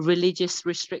because of religious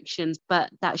restrictions, but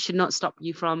that should not stop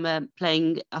you from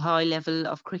playing a high level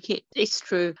of cricket. It's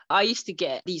true. I used to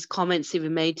get these comments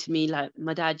even made to me, like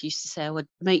my dad used to say, well,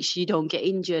 make sure you don't get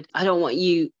injured. I don't want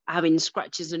you having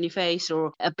scratches on your face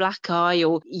or a black eye,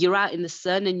 or you're out in the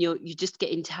sun and you're just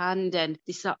getting tanned, and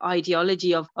this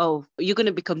ideology of, oh, you're going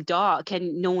to become dark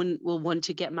and no one will want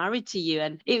to get married to you.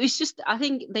 And it was just, I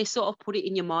think they sort of put it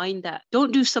in your mind that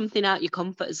don't do something out your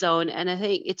comfort zone. And I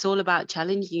think it's all about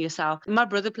challenging yourself. My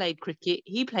brother played cricket.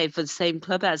 He played for the same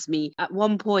club as me. At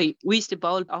one point, we used to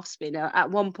bowl off spinner.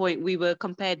 At one point, we were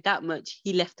compared that much.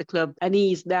 He left the club and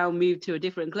he's now moved to a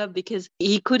different club because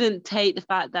he couldn't take the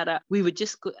fact that we were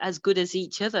just as good as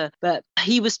each other. But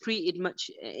he was treated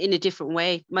much in a different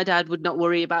way. My dad would not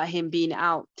worry about him being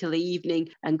out till the evening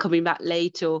and coming back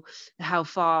late, or how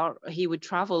far he would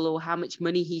travel, or how much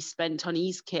money he spent on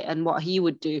his kit and what he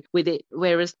would do with it.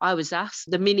 Whereas I was asked,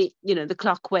 the minute, the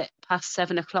clock went past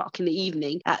 7 o'clock in the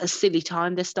evening, at a silly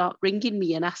time, they start ringing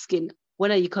me and asking,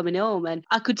 when are you coming home? And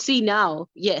I could see now,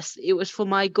 yes, it was for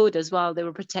my good as well. They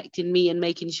were protecting me and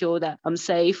making sure that I'm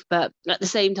safe. But at the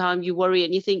same time, you worry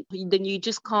and you think, then you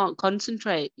just can't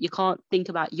concentrate. You can't think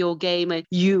about your game, and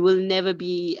you will never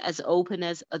be as open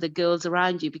as other girls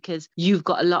around you because you've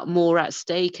got a lot more at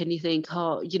stake. And you think,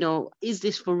 oh, is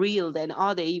this for real then?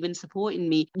 Are they even supporting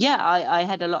me? Yeah, I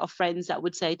had a lot of friends that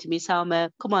would say to me, Salma,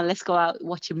 come on, let's go out,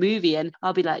 watch a movie. And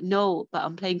I'll be like, no, but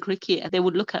I'm playing cricket. And they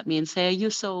would look at me and say, are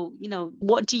you so,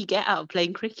 what do you get out of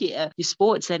playing cricket, your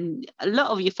sports? And a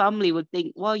lot of your family would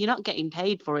think, well, you're not getting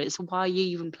paid for it, so why are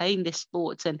you even playing this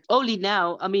sport? And only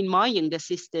now, I mean, my younger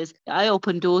sisters, I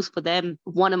opened doors for them.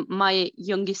 One of my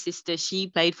youngest sisters, she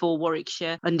played for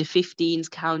Warwickshire under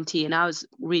 15s county, and I was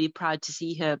really proud to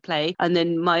see her play. And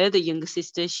then my other younger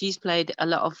sister, she's played a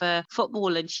lot of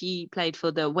football, and she played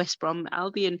for the West Brom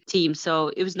Albion team. So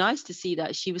it was nice to see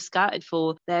that she was scouted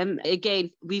for them.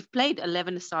 Again, we've played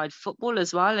 11-a-side football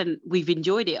as well, and we've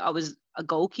enjoyed it. I was a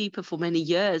goalkeeper for many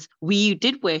years. We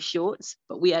did wear shorts,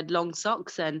 but we had long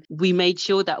socks, and we made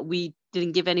sure that we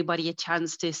didn't give anybody a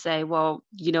chance to say, well,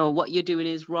 what you're doing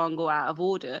is wrong or out of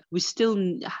order. We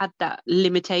still had that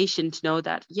limitation to know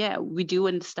that, yeah, we do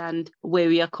understand where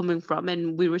we are coming from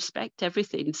and we respect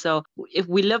everything. So if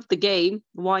we love the game,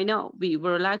 why not? We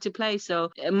were allowed to play. So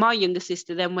my younger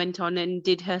sister then went on and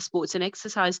did her sports and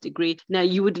exercise degree. Now,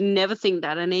 you would never think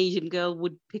that an Asian girl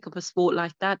would pick up a sport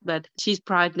like that, but she's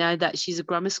proud now that she's a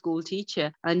grammar school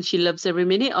teacher and she loves every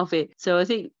minute of it. So I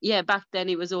think, yeah, back then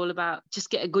it was all about just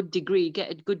get a good degree,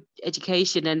 get a good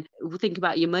education, and think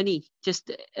about your money, just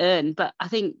earn. But I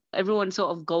think everyone sort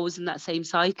of goes in that same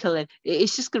cycle, and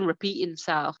it's just going to repeat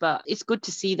itself. But it's good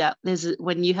to see that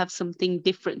when you have something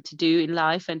different to do in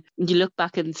life and you look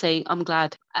back and say, I'm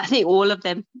glad. I think all of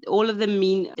them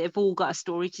mean they've all got a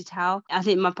story to tell. I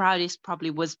think my proudest probably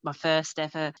was my first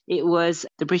ever. It was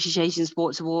the British Asian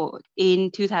Sports Award in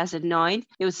 2009.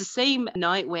 It was the same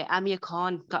night where Amir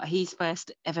Khan got his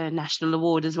first ever national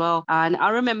award as well. And I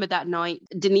remember that night,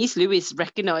 Denise Lewis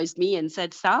recognized me and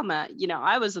said, Salma,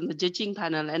 I was on the judging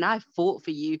panel and I fought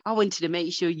for you. I wanted to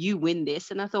make sure you win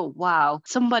this. And I thought, wow,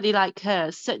 somebody like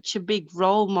her, such a big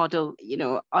role model,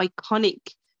 iconic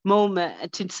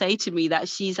moment to say to me that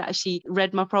she's actually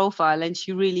read my profile and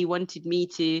she really wanted me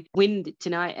to win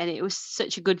tonight. And it was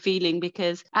such a good feeling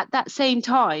because at that same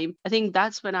time, I think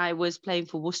that's when I was playing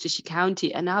for Worcestershire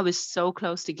County and I was so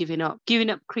close to giving up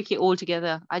cricket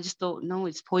altogether. I just thought, no,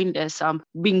 it's pointless. I'm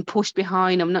being pushed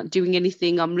behind. I'm not doing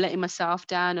anything. I'm letting myself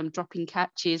down. I'm dropping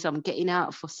catches. I'm getting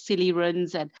out for silly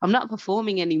runs and I'm not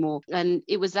performing anymore. And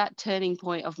it was that turning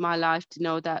point of my life to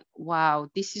know that, wow,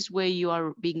 this is where you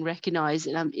are being recognized.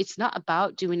 And it's not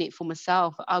about doing it for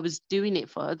myself. I was doing it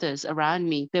for others around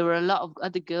me. There were a lot of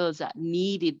other girls that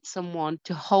needed someone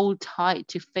to hold tight,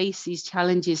 to face these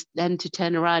challenges, then to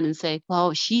turn around and say,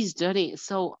 well, she's done it.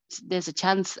 So there's a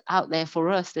chance out there for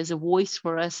us. There's a voice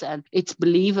for us and it's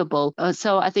believable.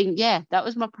 So I think, yeah, that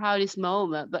was my proudest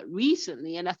moment. But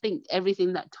recently, and I think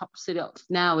everything that tops it up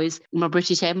now is my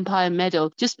British Empire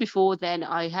medal. Just before then,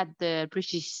 I had the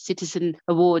British Citizen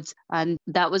Awards and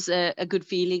that was a good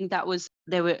feeling.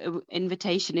 There were an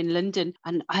invitation in London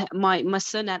and my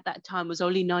son at that time was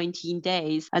only 19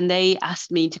 days and they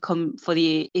asked me to come for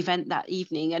the event that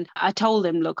evening. And I told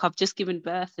them, look, I've just given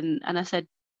birth. And I said,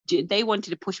 they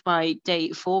wanted to push my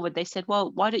date forward. They said,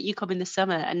 well, why don't you come in the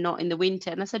summer and not in the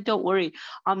winter? And I said, don't worry,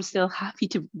 I'm still happy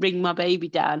to bring my baby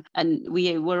down. And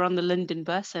we were on the London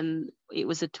bus and it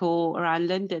was a tour around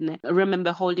London. I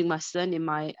remember holding my son in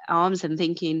my arms and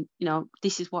thinking,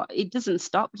 this is what, it doesn't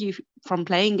stop you from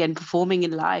playing and performing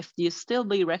in life. You'll still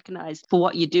be recognized for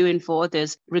what you're doing for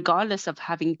others, regardless of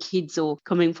having kids or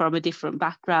coming from a different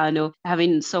background or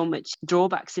having so much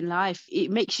drawbacks in life.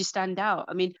 It makes you stand out.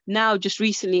 I mean, now just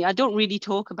recently, I don't really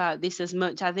talk about this as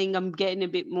much. I think I'm getting a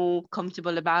bit more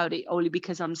comfortable about it only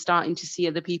because I'm starting to see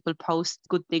other people post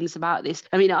good things about this.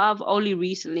 I mean, I've only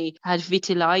recently had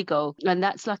vitiligo, and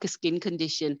that's like a skin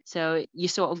condition. So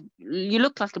you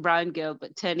look like a brown girl,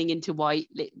 but turning into white,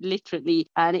 literally.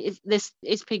 And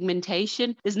it's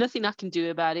pigmentation. There's nothing I can do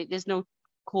about it. There's no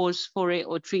cause for it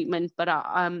or treatment, but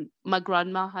my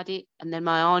grandma had it, and then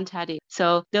my aunt had it.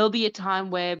 So there'll be a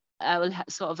time where I will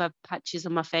sort of have patches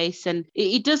on my face, and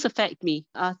it does affect me.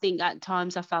 I think at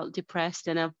times I felt depressed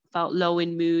and I felt low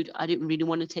in mood. I didn't really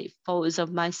want to take photos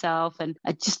of myself, and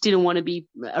I just didn't want to be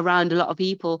around a lot of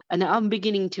people. And I'm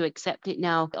beginning to accept it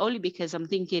now, only because I'm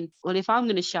thinking, well, if I'm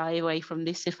going to shy away from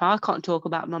this, if I can't talk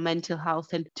about my mental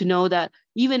health, and to know that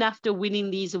even after winning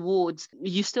these awards,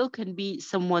 you still can be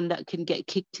someone that can get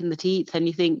kicked in the teeth, and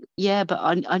you think, yeah, but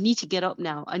I need to get up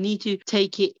now. I need to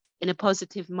take it in a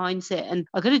positive mindset, and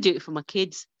I got to do it for my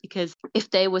kids, because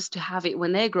if they was to have it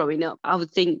when they're growing up, I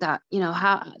would think that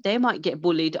how they might get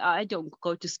bullied. I don't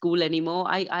go to school anymore.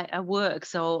 I work,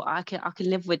 so I can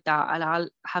live with that, and I'll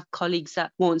have colleagues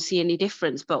that won't see any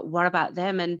difference. But what about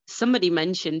them? And somebody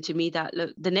mentioned to me that,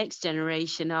 look, the next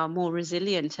generation are more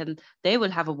resilient, and they will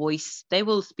have a voice. They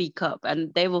will speak up,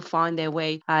 and they will find their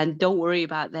way. And don't worry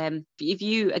about them. If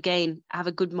you again have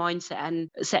a good mindset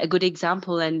and set a good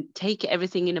example and take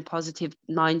everything in a positive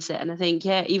mindset, and I think,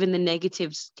 yeah, even the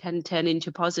negatives can turn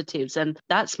into positives. And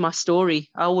that's my story.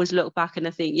 I always look back and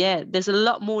I think, yeah, there's a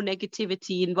lot more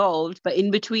negativity involved, but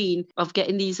in between of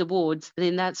getting these awards, and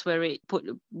then that's where it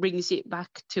brings it back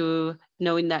to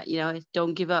knowing that,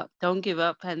 don't give up,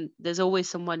 and there's always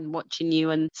someone watching you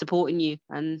and supporting you,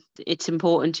 and it's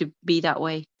important to be that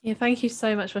way. Yeah, thank you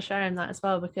so much for sharing that as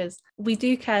well, because we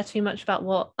do care too much about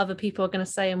what other people are going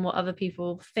to say and what other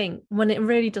people think, when it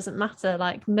really doesn't matter.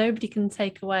 Like, nobody can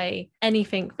take away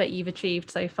anything that you've achieved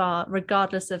so far,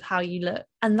 regardless of how you look.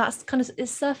 And that's kind of,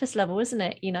 it's surface level, isn't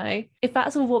it? If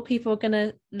that's all what people are going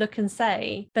to look and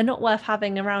say, they're not worth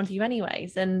having around you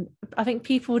anyways. And I think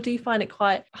people do find it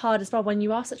quite hard as well, when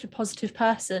you are such a positive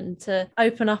person, to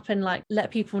open up and like let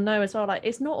people know as well. Like,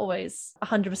 it's not always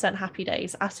 100% happy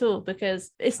days at all, because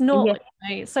it's not,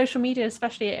 social media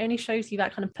especially, it only shows you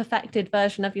that kind of perfected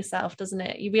version of yourself, doesn't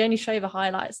it? We only show the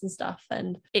highlights and stuff,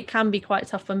 and it can be quite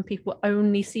tough when people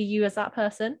only see you as that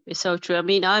person. It's so true. I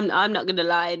mean, I'm not going to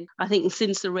lie. I think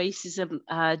since the racism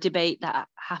debate that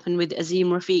happened with Azim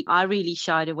Rafiq, I really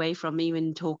shied away from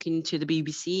even talking to the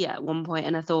BBC at one point,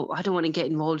 and I thought, I don't want to get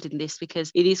involved in this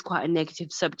because it is quite a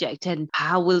negative subject, and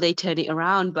how will they turn it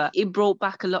around? But it brought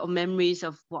back a lot of memories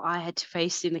of what I had to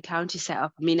face in the county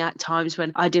setup. I mean, at times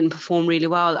when I didn't perform really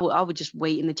well, I would just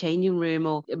wait in the changing room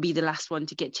or be the last one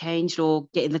to get changed, or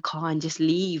get in the car and just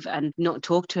leave and not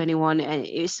talk to anyone. And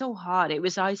it was so hard. It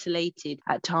was isolated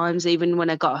at times. Even when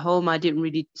I got home, I didn't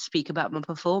really speak about my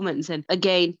performance. And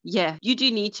again, yeah, you do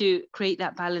need to create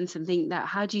that balance and think that,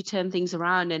 how do you turn things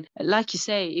around? And like you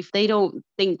say, if they don't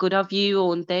think good of you,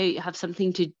 or they have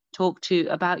something to talk to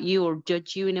about you or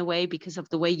judge you in a way because of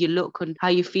the way you look and how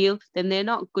you feel, then they're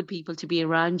not good people to be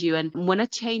around you. And when I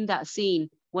changed that scene,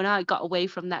 when I got away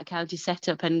from that county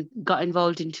setup and got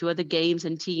involved into other games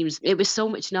and teams, it was so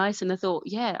much nicer. And I thought,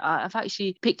 yeah, I've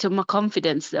actually picked up my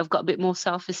confidence. I've got a bit more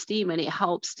self-esteem, and it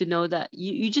helps to know that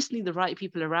you just need the right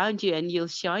people around you and you'll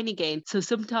shine again. So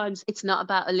sometimes it's not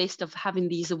about a list of having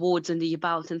these awards under your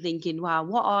belt and thinking, wow,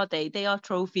 what are they? They are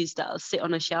trophies that'll sit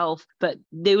on a shelf, but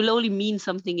they will only mean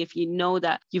something if you know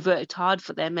that you've worked hard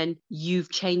for them and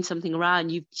you've changed something around,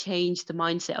 you've changed the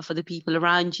mindset of other people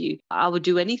around you. I would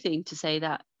do anything to say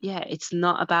that, yeah, it's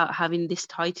not about having this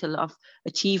title of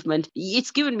achievement.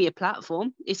 It's given me a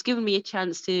platform. It's given me a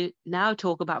chance to now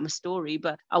talk about my story.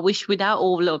 But I wish without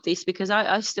all of this, because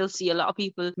I still see a lot of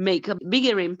people make a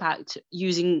bigger impact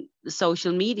using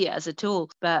social media as a tool.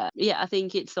 But yeah, I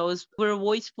think we're a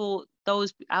voice for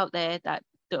those out there that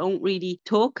don't really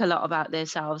talk a lot about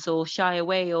themselves, or shy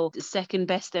away, or second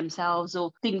best themselves,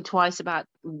 or think twice about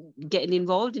getting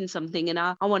involved in something. And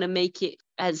I want to make it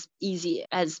as easy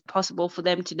as possible for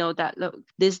them to know that, look,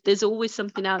 there's always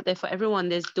something out there for everyone.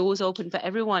 There's doors open for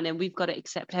everyone, and we've got to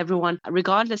accept everyone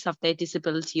regardless of their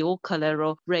disability or color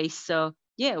or race. So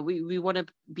yeah, we want to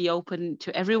be open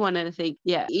to everyone. And I think,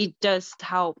 yeah, it does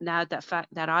help now, that fact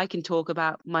that I can talk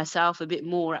about myself a bit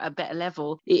more at a better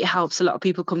level. It helps a lot of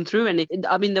people come through. And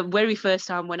I mean, the very first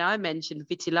time when I mentioned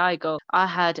vitiligo, I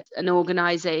had an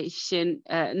organizer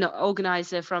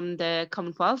from the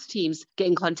Commonwealth teams get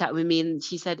in contact with me, and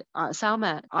she said,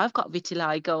 Salma, I've got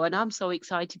vitiligo, and I'm so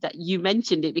excited that you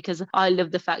mentioned it, because I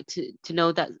love the fact to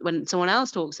know that when someone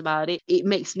else talks about it, it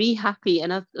makes me happy.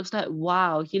 And I was like,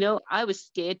 wow, I was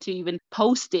scared to even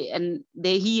post it, and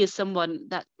there he is, someone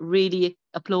that really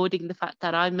applauding the fact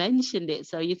that I mentioned it.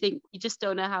 So you think, you just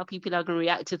don't know how people are going to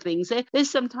react to things. There's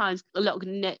sometimes a lot of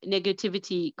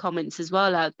negativity comments as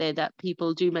well out there that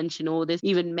people do mention, or there's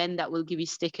even men that will give you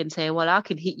stick and say, well, I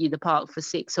can hit you the park for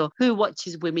 6, or who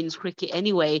watches women's cricket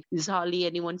anyway? There's hardly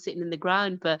anyone sitting in the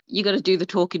ground. But you got to do the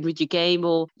talking with your game,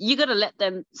 or you got to let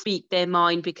them speak their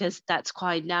mind, because that's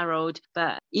quite narrowed.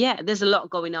 But yeah, there's a lot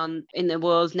going on in the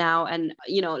world now. And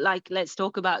like, let's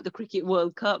talk about the Cricket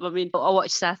World Cup. I mean, I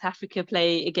watched South Africa play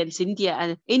against India,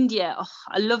 and India,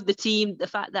 I love the team, the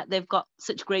fact that they've got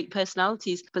such great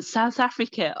personalities. But South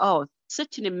Africa,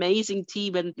 such an amazing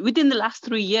team, and within the last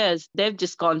 3 years they've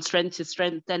just gone strength to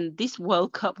strength. And this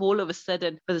World Cup, all of a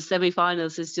sudden, for the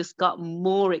semi-finals, has just got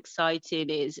more exciting.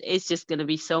 It's just going to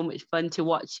be so much fun to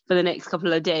watch for the next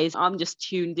couple of days. I'm just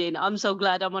tuned in. I'm so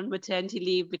glad I'm on maternity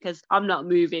leave, because I'm not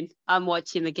moving, I'm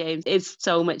watching the games. It's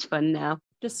so much fun now.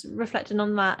 Just reflecting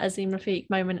on that Azeem Rafiq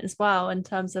moment as well, in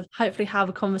terms of hopefully how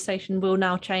the conversation will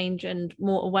now change and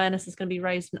more awareness is going to be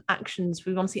raised, and actions.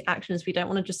 We want to see actions. We don't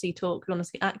want to just see talk. We want to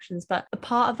see actions. But a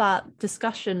part of that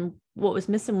discussion, what was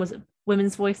missing was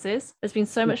women's voices. There's been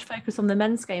so much focus on the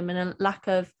men's game and a lack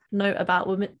of note about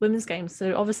women's games.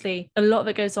 So obviously a lot of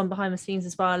it goes on behind the scenes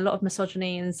as well, a lot of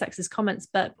misogyny and sexist comments,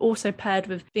 but also paired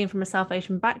with being from a South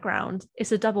Asian background,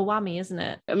 it's a double whammy, isn't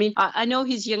it? I mean, I know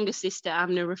his younger sister,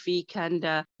 Amna Rafiq,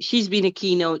 and she's been a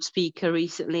keynote speaker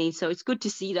recently. So it's good to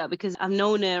see that, because I've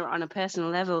known her on a personal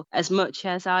level as much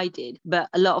as I did. But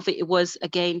a lot of it was,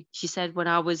 again, she said, when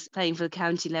I was playing for the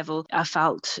county level, I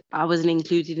felt I wasn't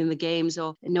included in the games,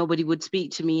 or nobody would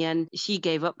speak to me. And she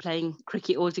gave up playing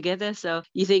cricket altogether. So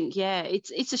you think, yeah,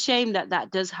 it's a shame that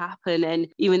does happen. And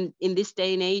even in this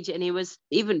day and age, and it was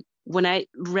even when I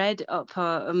read up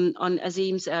on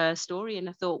Azeem's story, and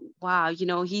I thought, wow,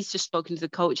 he's just spoken to the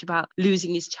coach about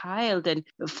losing his child, and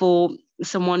for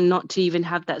someone not to even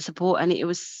have that support, and it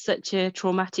was such a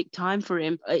traumatic time for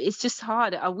him. It's just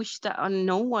hard. I wish that on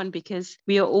no one, because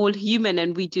we are all human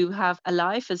and we do have a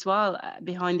life as well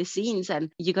behind the scenes,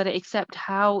 and you got to accept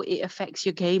how it affects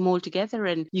your game altogether.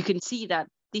 And you can see that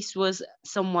this was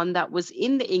someone that was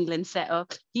in the England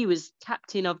setup. He was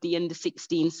captain of the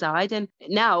under-16 side, and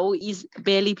now he's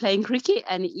barely playing cricket.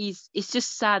 And it's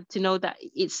just sad to know that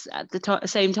it's at the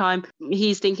same time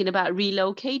he's thinking about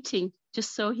relocating,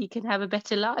 just so he can have a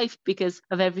better life because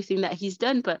of everything that he's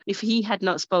done. But if he had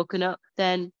not spoken up,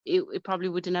 then it probably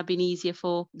wouldn't have been easier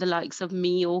for the likes of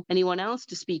me or anyone else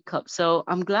to speak up. So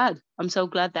I'm so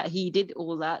glad that he did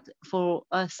all that for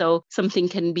us, so something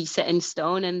can be set in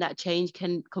stone and that change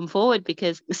can come forward.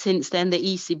 Because since then, the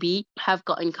ECB have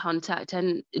got in contact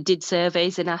and did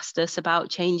surveys and asked us about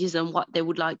changes and what they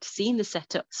would like to see in the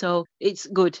setup. So it's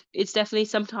good. It's definitely,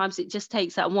 sometimes it just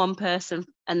takes that one person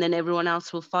and then everyone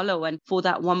else will follow. And for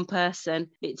that one person,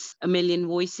 it's a million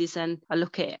voices. And I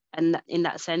look at it and in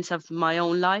that sense of my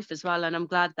own life as well. And I'm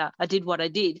glad that I did what I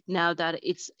did, now that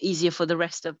it's easier for the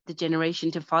rest of the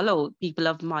generation to follow people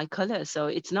of my colour. So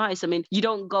it's nice. I mean, you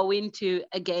don't go into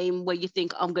a game where you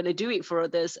think, I'm going to do it for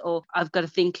others, or I've got to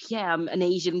think, yeah, I'm an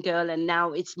Asian girl and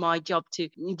now it's my job to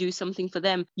do something for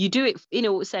them. You do it in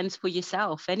a sense for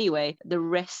yourself anyway. The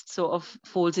rest sort of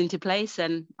falls into place.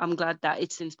 And I'm glad that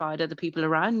it's inspired other people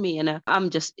around me. And I'm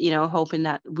just, hoping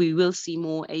that we will see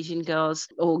more Asian girls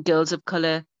or girls of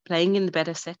colour playing in the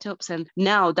better setups. And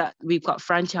now that we've got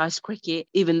franchise cricket,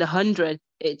 even the 100,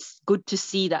 it's good to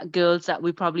see that girls that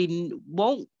we probably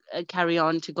won't carry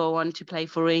on to go on to play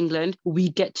for England, we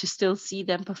get to still see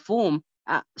them perform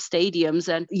at stadiums.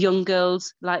 And young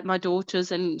girls like my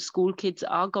daughters and school kids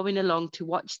are going along to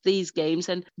watch these games,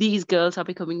 and these girls are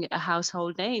becoming a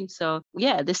household name. So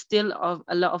yeah, there's still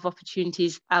a lot of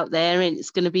opportunities out there, and it's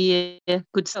going to be a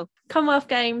good show. Commonwealth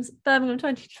Games, Birmingham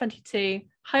 2022.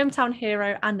 hometown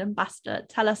hero and ambassador.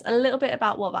 Tell us a little bit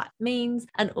about what that means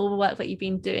and all the work that you've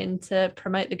been doing to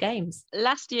promote the games.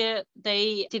 Last year,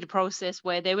 they did a process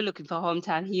where they were looking for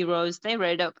hometown heroes. They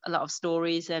read up a lot of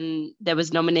stories and there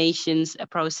was nominations, a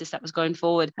process that was going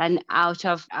forward. And out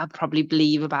of, I probably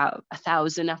believe, about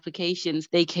 1,000 applications,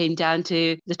 they came down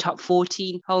to the top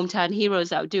 14 hometown heroes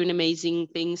that were doing amazing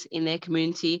things in their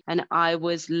community. And I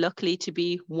was lucky to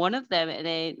be one of them. And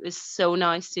it was so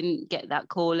nice to get that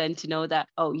call and to know that,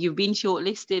 oh, you've been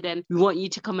shortlisted and we want you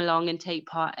to come along and take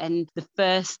part. And the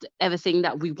first ever thing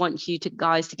that we want you to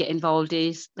guys to get involved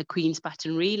is the Queen's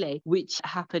Baton Relay, which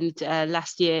happened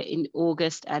last year in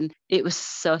August. And it was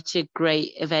such a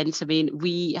great event. I mean,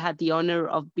 we had the honour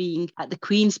of being at the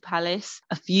Queen's Palace,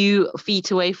 a few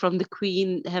feet away from the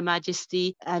Queen, Her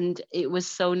Majesty. And it was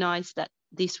so nice that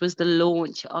this was the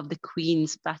launch of the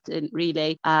Queen's Baton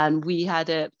Relay. And we had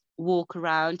a walk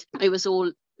around. It was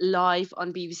all live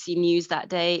on BBC News that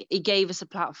day. It gave us a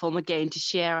platform again to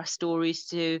share our stories,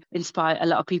 to inspire a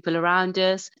lot of people around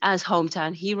us. As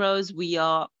hometown heroes, we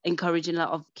are encouraging a lot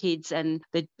of kids and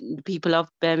the people of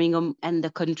Birmingham and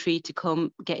the country to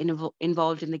come get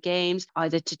involved in the games,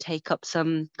 either to take up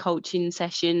some coaching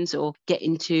sessions or get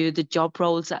into the job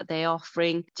roles that they're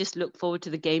offering. Just look forward to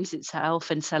the games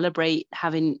itself and celebrate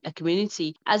having a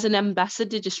community. As an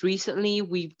ambassador, just recently,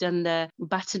 we've done the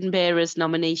Baton Bearers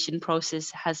nomination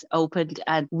process has opened,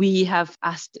 and we have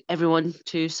asked everyone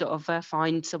to sort of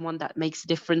find someone that makes a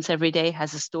difference every day,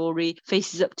 has a story,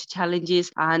 faces up to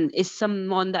challenges, and is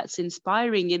someone that's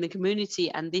inspiring in the community.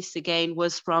 And this again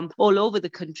was from all over the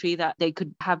country, that they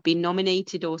could have been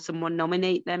nominated or someone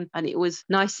nominate them. And it was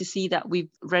nice to see that we've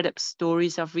read up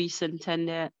stories of recent,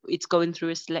 and it's going through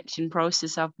a selection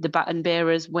process of the baton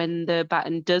bearers when the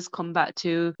baton does come back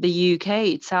to the UK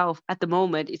itself. At the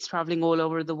moment, it's traveling all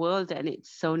over the world, and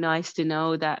it's so nice to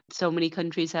know that so many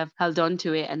countries have held on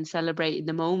to it and celebrated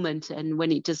the moment. And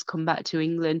when it does come back to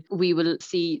England, we will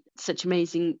see such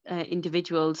amazing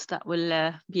individuals that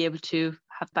will be able to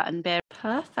have baton bear.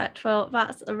 Perfect. Well,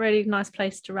 that's a really nice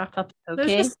place to wrap up. Okay.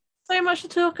 There's just so much to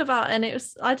talk about, and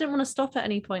I didn't want to stop at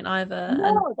any point either.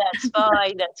 No, that's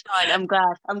fine. That's fine.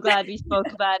 I'm glad we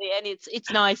spoke about it, and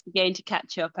it's nice again to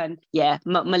catch up. And yeah,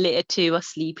 my little two are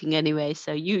sleeping anyway,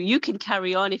 so you can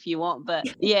carry on if you want. But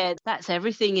yeah, that's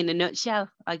everything in a nutshell,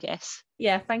 I guess.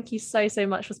 Yeah, thank you so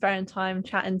much for sparing time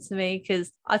chatting to me,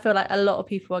 because I feel like a lot of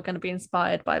people are going to be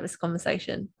inspired by this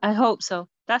conversation. I hope so.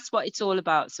 That's what it's all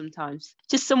about sometimes.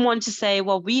 Just someone to say,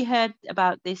 well, we heard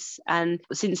about this, and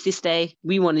since this day,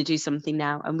 we want to do something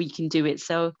now and we can do it.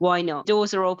 So why not?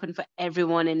 Doors are open for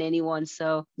everyone and anyone.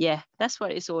 So yeah, that's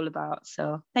what it's all about.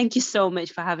 So thank you so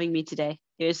much for having me today.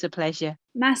 It was a pleasure.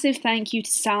 Massive thank you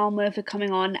to Salma for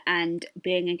coming on and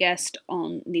being a guest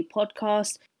on the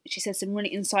podcast. She said some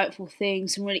really insightful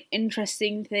things, some really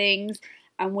interesting things,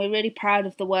 and we're really proud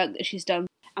of the work that she's done.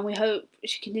 And we hope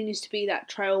she continues to be that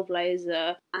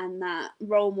trailblazer and that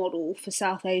role model for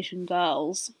South Asian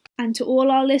girls. And to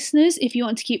all our listeners, if you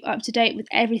want to keep up to date with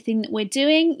everything that we're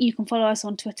doing, you can follow us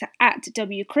on Twitter at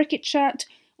WCricketChat,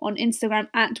 on Instagram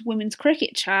at Women's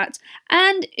Cricket Chat,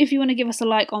 and if you want to give us a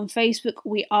like on Facebook,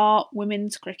 we are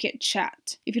Women's Cricket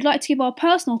Chat. If you'd like to give our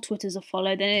personal Twitters a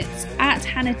follow, then it's at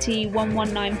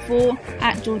HannahT1194,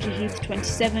 at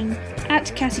GeorgieHeath27,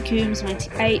 at Cassie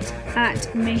Coombs98, at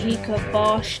Mehika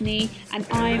Varshni, and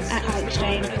I'm at Alex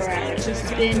Jane Pereira. This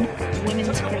has been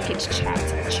Women's Cricket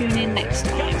Chat. Tune in next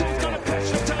time.